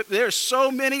I equipped? There's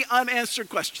so many unanswered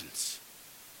questions.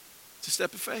 It's a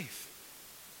step of faith.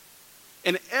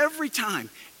 And every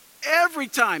time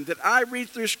that I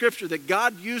read through Scripture that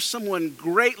God used someone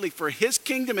greatly for his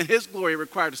kingdom and his glory,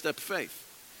 required a step of faith.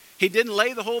 He didn't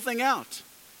lay the whole thing out.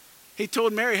 He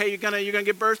told Mary, "Hey, you're gonna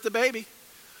give birth to a baby."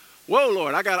 Whoa,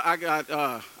 Lord, I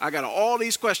got all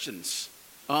these questions.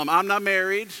 I'm not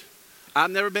married. I've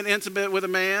never been intimate with a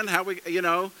man. How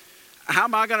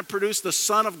am I going to produce the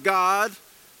Son of God?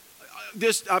 A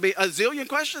zillion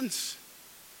questions.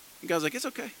 And God's like, "It's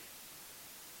okay.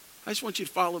 I just want you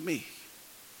to follow me."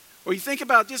 Or you think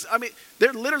about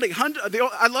they're literally hundreds.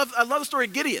 I love the story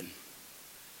of Gideon.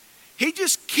 he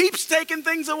just keeps taking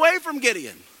things away from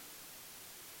Gideon.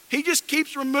 He just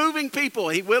keeps removing people.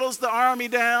 He whittles the army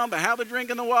down by how they're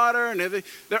drinking the water, and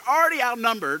they're already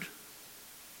outnumbered.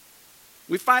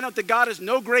 We find out that God is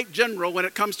no great general when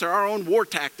it comes to our own war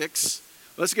tactics.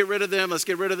 Let's get rid of them, let's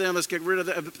get rid of them, let's get rid of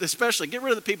them. Especially, get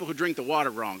rid of the people who drink the water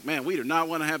wrong. Man, we do not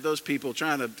want to have those people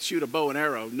trying to shoot a bow and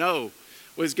arrow. No.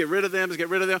 Let's get rid of them, let's get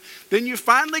rid of them. Then you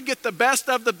finally get the best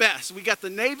of the best. We got the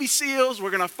Navy SEALs. We're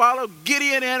going to follow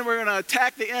Gideon in. We're going to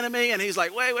attack the enemy. And he's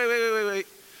like, wait.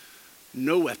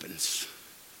 No weapons.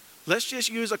 Let's just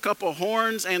use a couple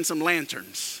horns and some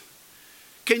lanterns.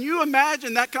 Can you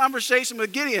imagine that conversation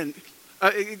with Gideon?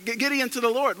 Gideon to the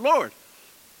Lord. Lord,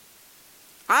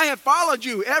 I have followed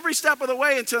you every step of the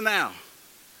way until now.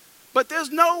 But there's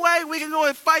no way we can go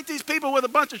and fight these people with a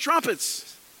bunch of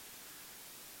trumpets.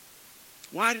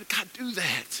 Why did God do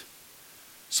that?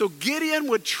 So Gideon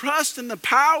would trust in the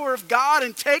power of God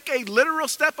and take a literal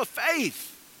step of faith.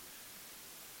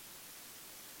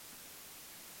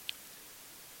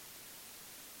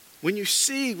 When you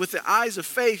see with the eyes of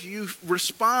faith, you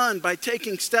respond by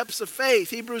taking steps of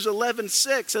faith. Hebrews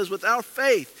 11:6 says, without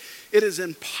faith, it is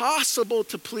impossible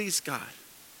to please God.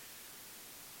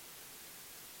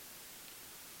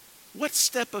 What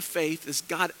step of faith is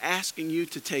God asking you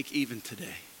to take even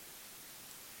today?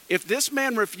 If this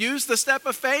man refused the step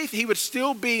of faith, he would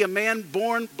still be a man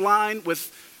born blind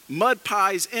with mud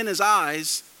pies in his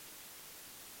eyes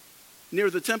near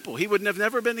the temple. He would have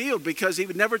never been healed because he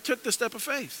never took the step of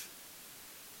faith.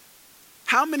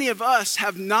 How many of us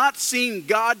have not seen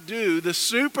God do the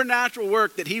supernatural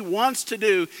work that he wants to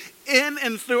do in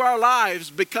and through our lives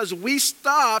because we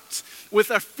stopped with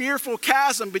a fearful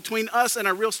chasm between us and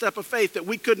a real step of faith that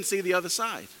we couldn't see the other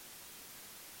side?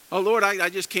 Oh, Lord, I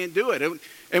just can't do it.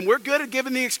 And we're good at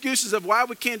giving the excuses of why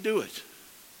we can't do it.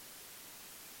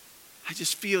 I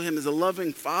just feel him as a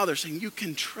loving father saying, you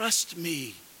can trust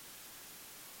me.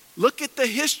 Look at the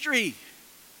history.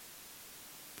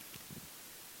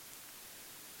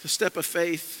 The step of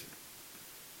faith.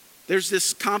 There's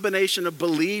this combination of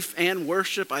belief and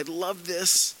worship. I love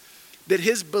this. That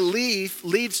his belief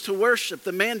leads to worship.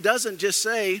 The man doesn't just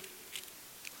say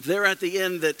there at the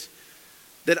end that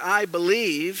I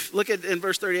believe. Look at in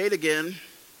verse 38 again.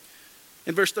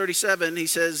 In verse 37, he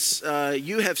says,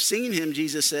 you have seen him,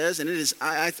 Jesus says, and it is,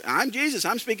 I'm Jesus,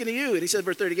 I'm speaking to you. And he said,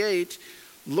 verse 38,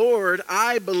 Lord,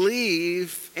 I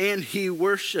believe, and he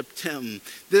worshiped him.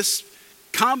 This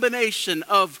combination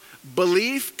of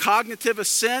belief, cognitive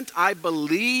assent, I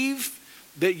believe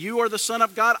that you are the Son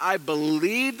of God. I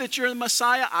believe that you're the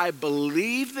Messiah. I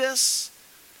believe this.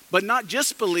 But not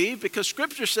just believe, because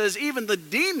Scripture says even the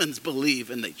demons believe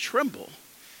and they tremble.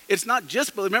 It's not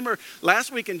just believe. Remember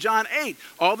last week in John 8,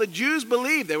 all the Jews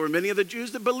believed. There were many of the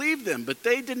Jews that believed them, but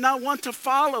they did not want to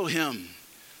follow him.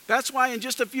 That's why in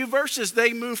just a few verses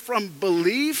they move from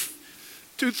belief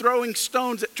to throwing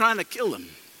stones at trying to kill him.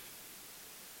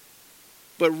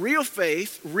 But real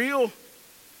faith, real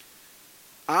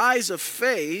eyes of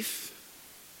faith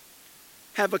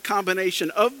have a combination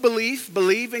of belief,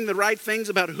 believing the right things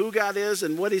about who God is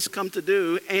and what he's come to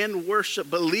do, and worship.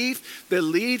 Belief that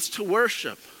leads to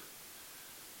worship.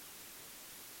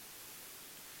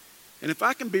 And if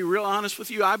I can be real honest with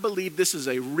you, I believe this is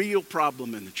a real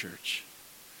problem in the church.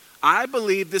 I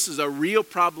believe this is a real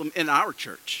problem in our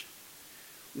church.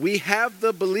 We have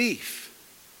the belief.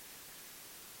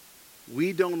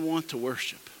 We don't want to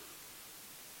worship.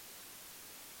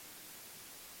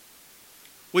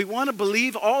 We want to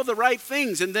believe all the right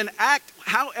things and then act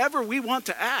however we want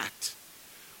to act.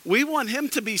 We want him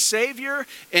to be Savior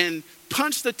and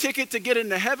punch the ticket to get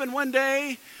into heaven one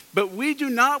day, but we do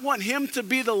not want him to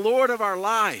be the Lord of our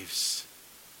lives.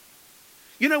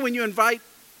 You know, when you invite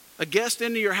a guest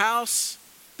into your house,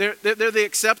 they're the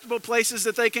acceptable places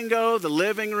that they can go: the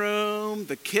living room,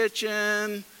 the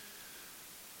kitchen,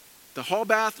 the hall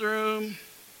bathroom.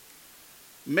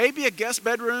 Maybe a guest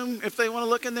bedroom if they want to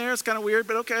look in there. It's kind of weird,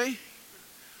 but okay.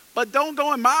 But don't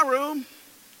go in my room.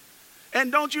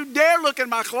 And don't you dare look in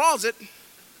my closet.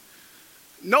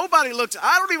 Nobody looks.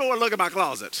 I don't even want to look at my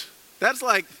closet. That's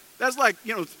like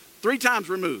 3 times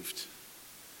removed.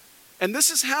 And this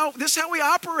is how we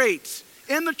operate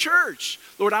in the church.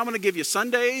 Lord, I want to give you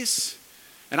Sundays,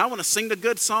 and I want to sing the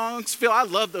good songs. Phil, I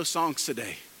love those songs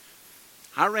today.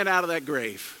 I ran out of that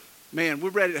grave. Man, we're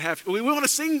ready to have, we want to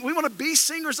sing, we want to be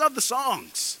singers of the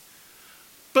songs.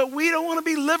 But we don't want to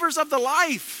be livers of the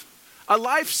life. A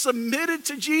life submitted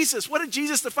to Jesus. What did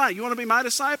Jesus define? You want to be my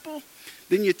disciple?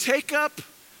 Then you take up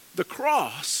the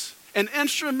cross, an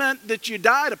instrument that you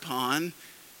died upon,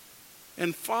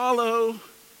 and follow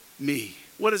me.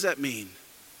 What does that mean?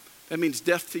 That means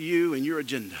death to you and your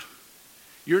agenda.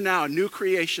 You're now a new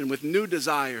creation with new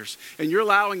desires. And you're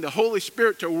allowing the Holy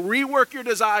Spirit to rework your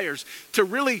desires, to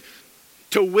really,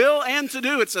 to will and to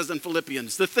do, it says in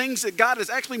Philippians. The things that God has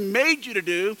actually made you to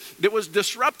do that was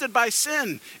disrupted by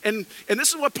sin. And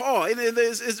this is what Paul, in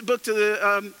his book to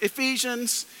the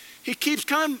Ephesians, he keeps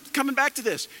coming back to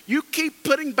this. You keep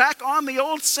putting back on the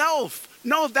old self.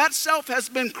 No, that self has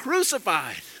been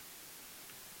crucified.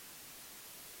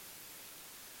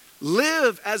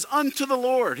 Live as unto the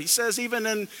Lord. He says even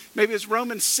in, maybe it's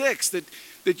Romans 6,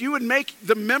 that you would make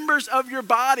the members of your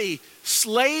body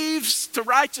slaves to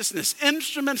righteousness,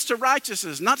 instruments to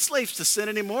righteousness, not slaves to sin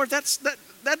anymore. That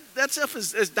self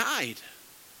has died.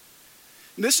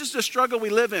 And this is the struggle we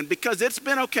live in, because it's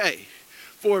been okay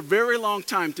for a very long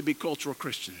time to be cultural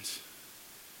Christians.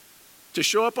 To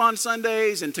show up on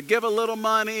Sundays and to give a little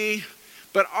money.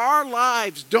 But our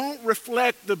lives don't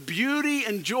reflect the beauty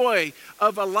and joy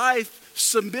of a life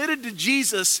submitted to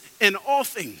Jesus in all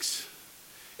things.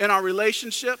 In our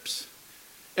relationships,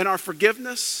 in our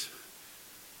forgiveness,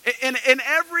 in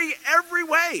every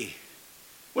way.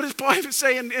 What does Paul even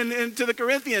say to the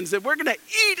Corinthians? That we're going to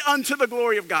eat unto the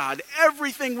glory of God.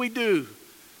 Everything we do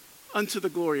unto the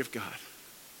glory of God.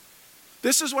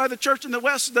 This is why the church in the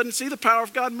West doesn't see the power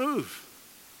of God move.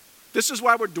 This is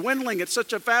why we're dwindling at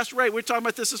such a fast rate. We were talking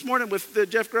about this morning with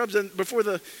Jeff Grubbs and before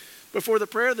the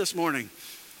prayer this morning.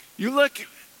 You look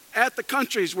at the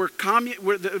countries where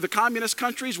the communist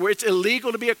countries where it's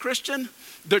illegal to be a Christian,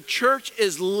 the church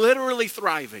is literally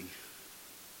thriving.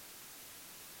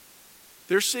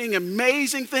 They're seeing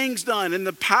amazing things done and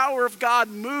the power of God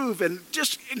move in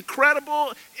just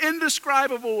incredible,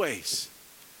 indescribable ways.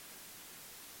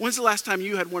 When's the last time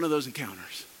you had one of those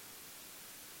encounters?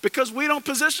 Because we don't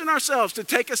position ourselves to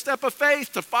take a step of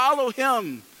faith, to follow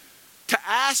him, to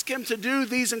ask him to do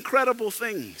these incredible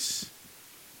things.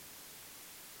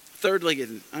 Thirdly,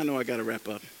 and I know I got to wrap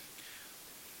up.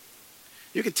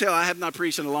 You can tell I have not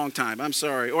preached in a long time. I'm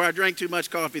sorry. Or I drank too much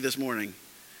coffee this morning.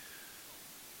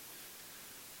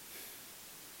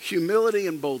 Humility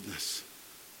and boldness.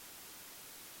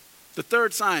 The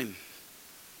third sign.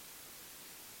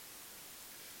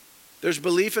 There's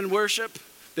belief in worship.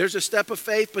 There's a step of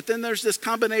faith, but then there's this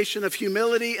combination of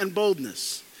humility and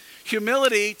boldness.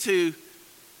 Humility to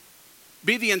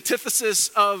be the antithesis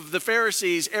of the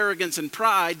Pharisees' arrogance and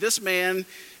pride. This man,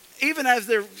 even as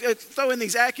they're throwing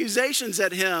these accusations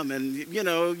at him and, you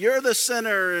know, you're the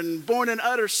sinner and born in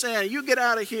utter sin, you get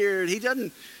out of here. And he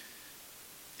doesn't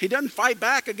fight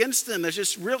back against them. There's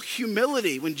just real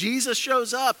humility when Jesus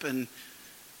shows up and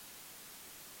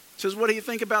says, what do you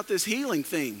think about this healing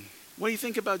thing? What do you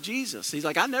think about Jesus? He's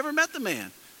like, I never met the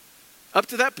man. Up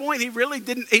to that point,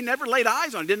 he never laid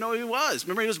eyes on him, didn't know who he was.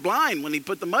 Remember, he was blind. When he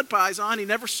put the mud pies on, he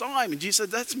never saw him. And Jesus said,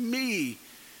 that's me.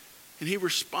 And he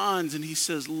responds and he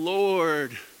says,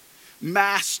 Lord,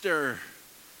 Master,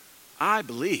 I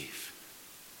believe.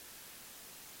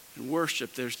 In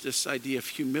worship, there's this idea of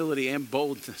humility and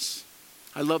boldness.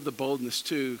 I love the boldness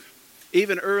too.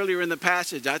 Even earlier in the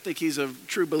passage, I think he's a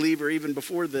true believer even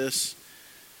before this.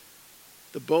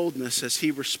 The boldness as he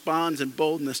responds in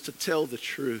boldness to tell the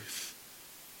truth.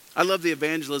 I love the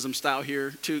evangelism style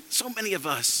here too. So many of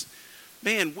us,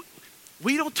 man,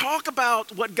 we don't talk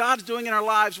about what God's doing in our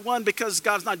lives. One, because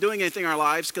God's not doing anything in our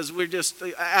lives, because we're just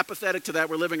apathetic to that.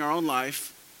 We're living our own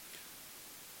life.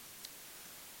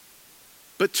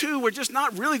 But two, we're just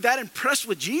not really that impressed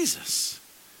with Jesus.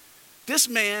 This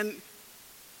man,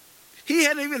 he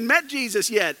hadn't even met Jesus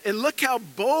yet. And look how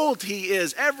bold he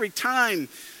is every time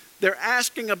they're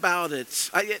asking about it.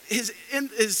 His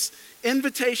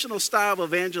invitational style of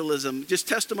evangelism, just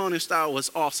testimony style, was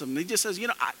awesome. He just says,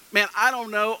 I don't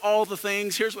know all the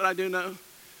things. Here's what I do know.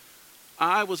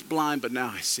 I was blind, but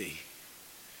now I see.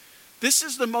 This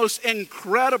is the most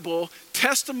incredible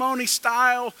testimony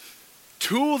style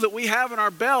tool that we have in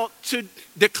our belt to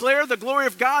declare the glory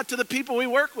of God to the people we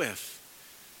work with.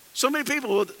 So many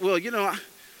people will,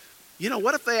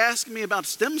 what if they ask me about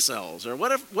stem cells? Or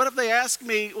what if they ask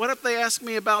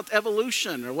me about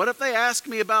evolution? Or what if they ask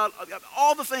me about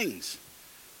all the things?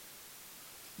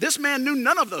 This man knew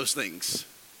none of those things.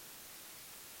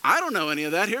 I don't know any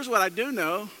of that. Here's what I do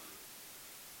know.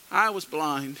 I was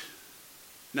blind.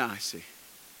 Now I see.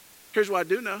 Here's what I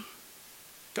do know.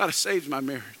 God has saved my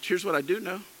marriage. Here's what I do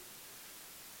know.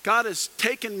 God has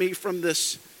taken me from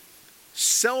this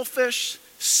selfish,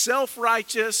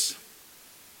 self-righteous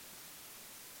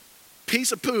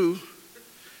piece of poo,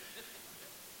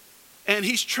 and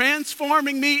he's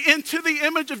transforming me into the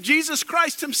image of Jesus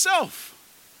Christ himself.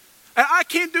 And I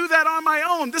can't do that on my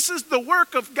own. This is the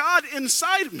work of God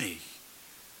inside me.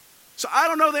 So I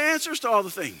don't know the answers to all the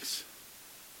things.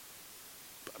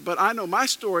 but I know my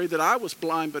story, that I was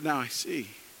blind, but now I see.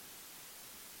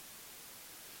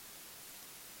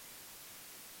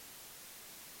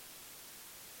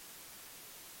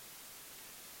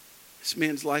 This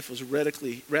man's life was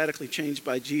radically changed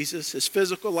by Jesus. His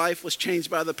physical life was changed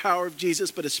by the power of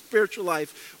Jesus, but his spiritual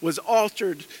life was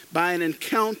altered by an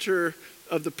encounter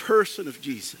of the person of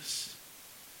Jesus.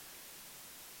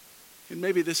 And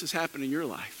maybe this has happened in your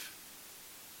life.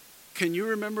 Can you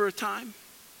remember a time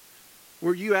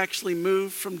where you actually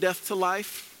moved from death to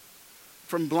life,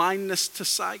 from blindness to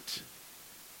sight?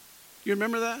 You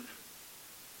remember that?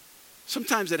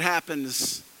 Sometimes it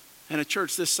happens in a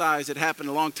church this size. It happened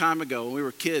a long time ago when we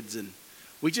were kids, and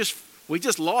we just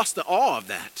lost the awe of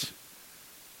that,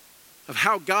 of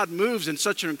how God moves in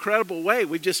such an incredible way.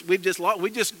 We've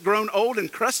just grown old and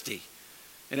crusty,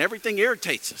 and everything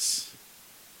irritates us.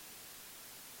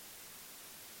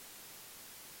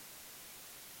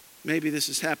 Maybe this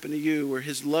has happened to you, where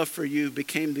his love for you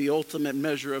became the ultimate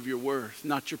measure of your worth,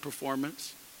 not your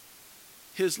performance.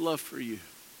 His love for you,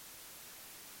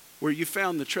 where you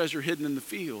found the treasure hidden in the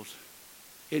field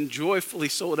and joyfully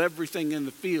sold everything in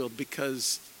the field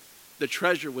because the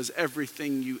treasure was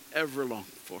everything you ever longed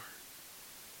for.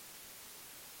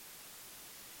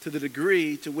 To the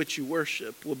degree to which you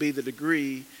worship will be the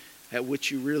degree at which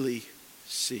you really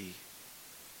see.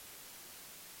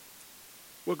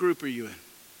 What group are you in?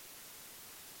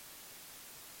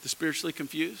 The spiritually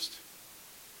confused?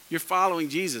 You're following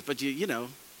Jesus, but you know,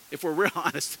 if we're real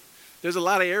honest, there's a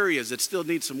lot of areas that still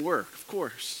need some work, of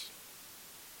course.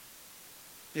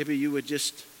 Maybe you would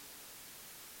just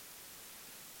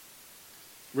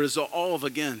resolve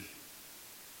again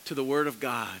to the Word of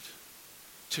God,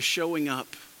 to showing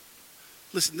up.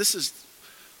 Listen, this is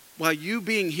why you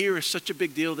being here is such a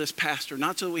big deal, this pastor,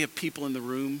 not so that we have people in the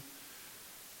room,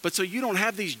 but so you don't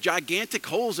have these gigantic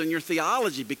holes in your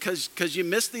theology because you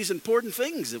miss these important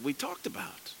things that we talked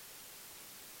about.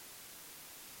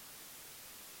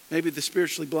 Maybe the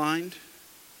spiritually blind.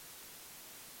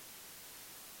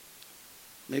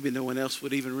 Maybe no one else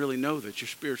would even really know that you're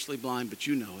spiritually blind, but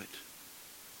you know it.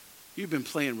 You've been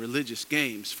playing religious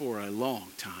games for a long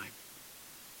time.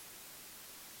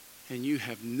 And you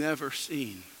have never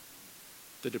seen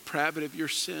the depravity of your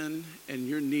sin and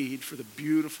your need for the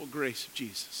beautiful grace of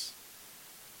Jesus.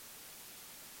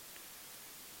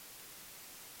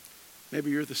 Maybe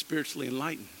you're the spiritually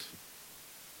enlightened.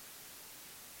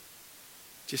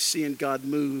 Just seeing God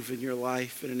move in your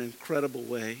life in an incredible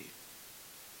way.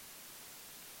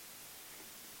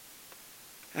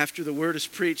 After the word is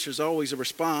preached, there's always a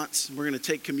response. We're going to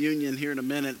take communion here in a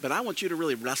minute, but I want you to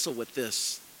really wrestle with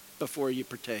this before you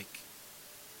partake.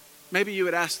 Maybe you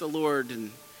would ask the Lord,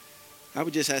 and I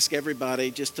would just ask everybody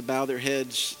just to bow their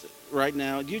heads right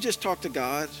now. You just talk to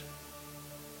God.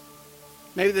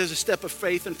 Maybe there's a step of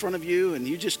faith in front of you, and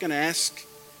you're just going to ask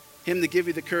him to give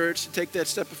you the courage to take that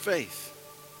step of faith.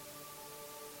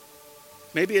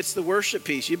 Maybe it's the worship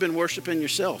piece. You've been worshiping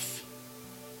yourself.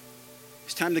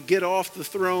 It's time to get off the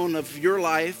throne of your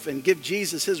life and give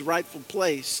Jesus his rightful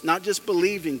place. Not just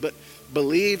believing, but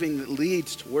believing that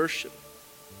leads to worship.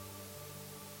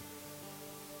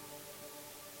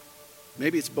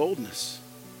 Maybe it's boldness.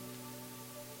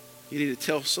 You need to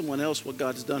tell someone else what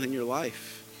God's done in your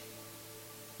life.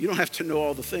 You don't have to know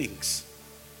all the things.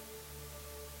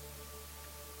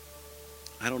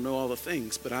 I don't know all the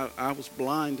things, but I was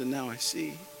blind and now I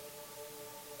see.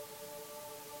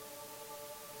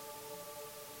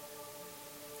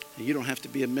 And you don't have to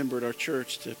be a member at our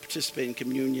church to participate in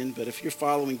communion, but if you're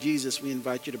following Jesus, we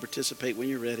invite you to participate when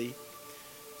you're ready.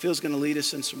 Phil's going to lead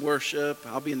us in some worship.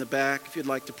 I'll be in the back if you'd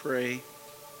like to pray.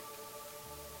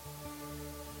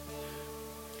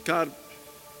 God,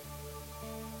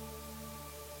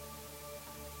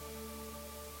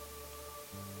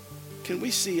 can we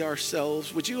see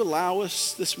ourselves? Would you allow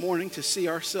us this morning to see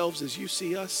ourselves as you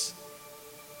see us?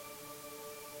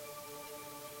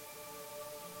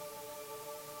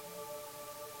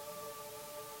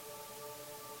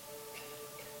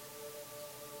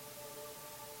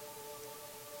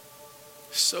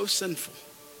 So sinful.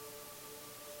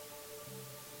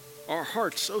 Our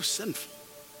hearts so sinful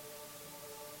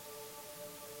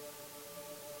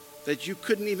that you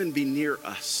couldn't even be near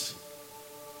us.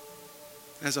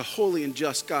 As a holy and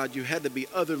just God, you had to be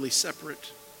utterly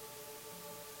separate,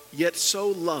 yet so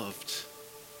loved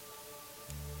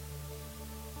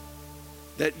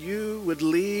that you would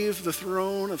leave the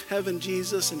throne of heaven,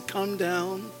 Jesus, and come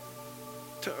down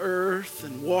to earth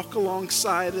and walk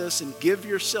alongside us and give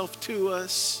yourself to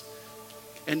us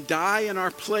and die in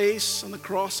our place on the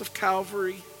cross of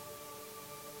Calvary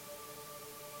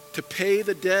to pay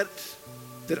the debt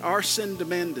that our sin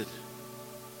demanded.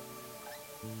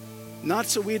 not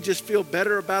so we'd just feel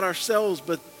better about ourselves,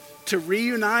 but to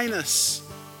reunite us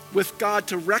with God,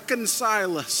 to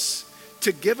reconcile us,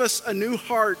 to give us a new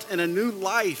heart and a new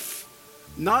life,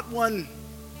 not one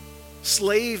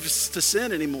slaves to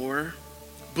sin anymore,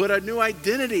 but a new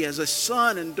identity as a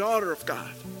son and daughter of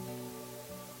God.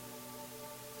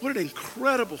 What an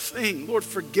incredible thing. Lord,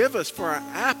 forgive us for our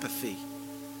apathy.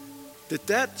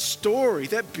 That story,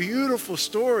 that beautiful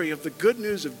story of the good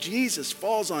news of Jesus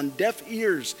falls on deaf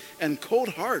ears and cold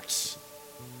hearts.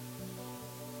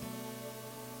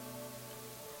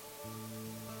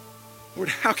 Lord,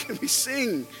 how can we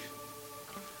sing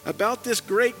about this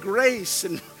great grace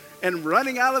and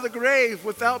running out of the grave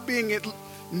without being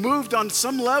moved on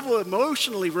some level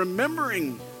emotionally,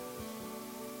 remembering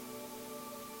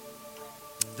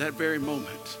that very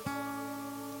moment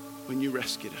when you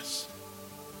rescued us?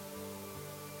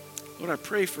 Lord, I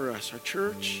pray for us, our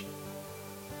church.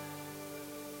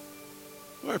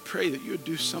 Lord, I pray that you would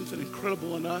do something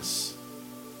incredible in us.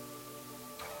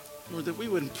 Lord, that we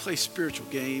wouldn't play spiritual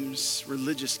games,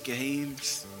 religious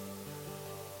games.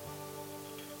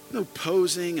 No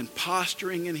posing and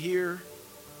posturing in here.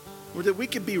 Lord, that we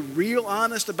could be real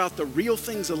honest about the real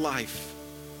things of life.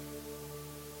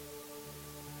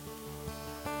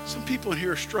 Some people in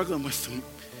here are struggling with some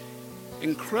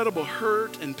incredible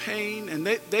hurt and pain, and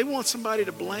they want somebody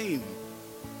to blame.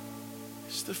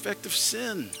 It's the effect of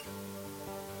sin.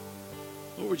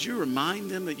 Lord, would you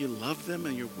remind them that you love them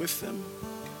and you're with them,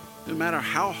 no matter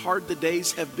how hard the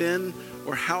days have been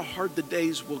or how hard the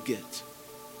days will get.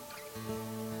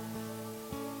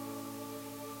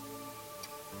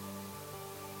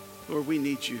 Lord, we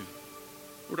need you.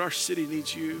 Lord, our city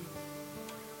needs you.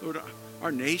 Lord,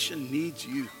 our nation needs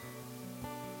you.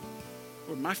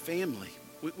 Lord, my family,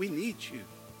 we need you.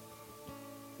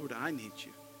 Lord, I need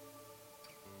you.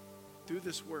 Do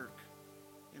this work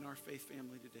in our faith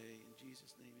family today. In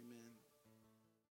Jesus' name, amen.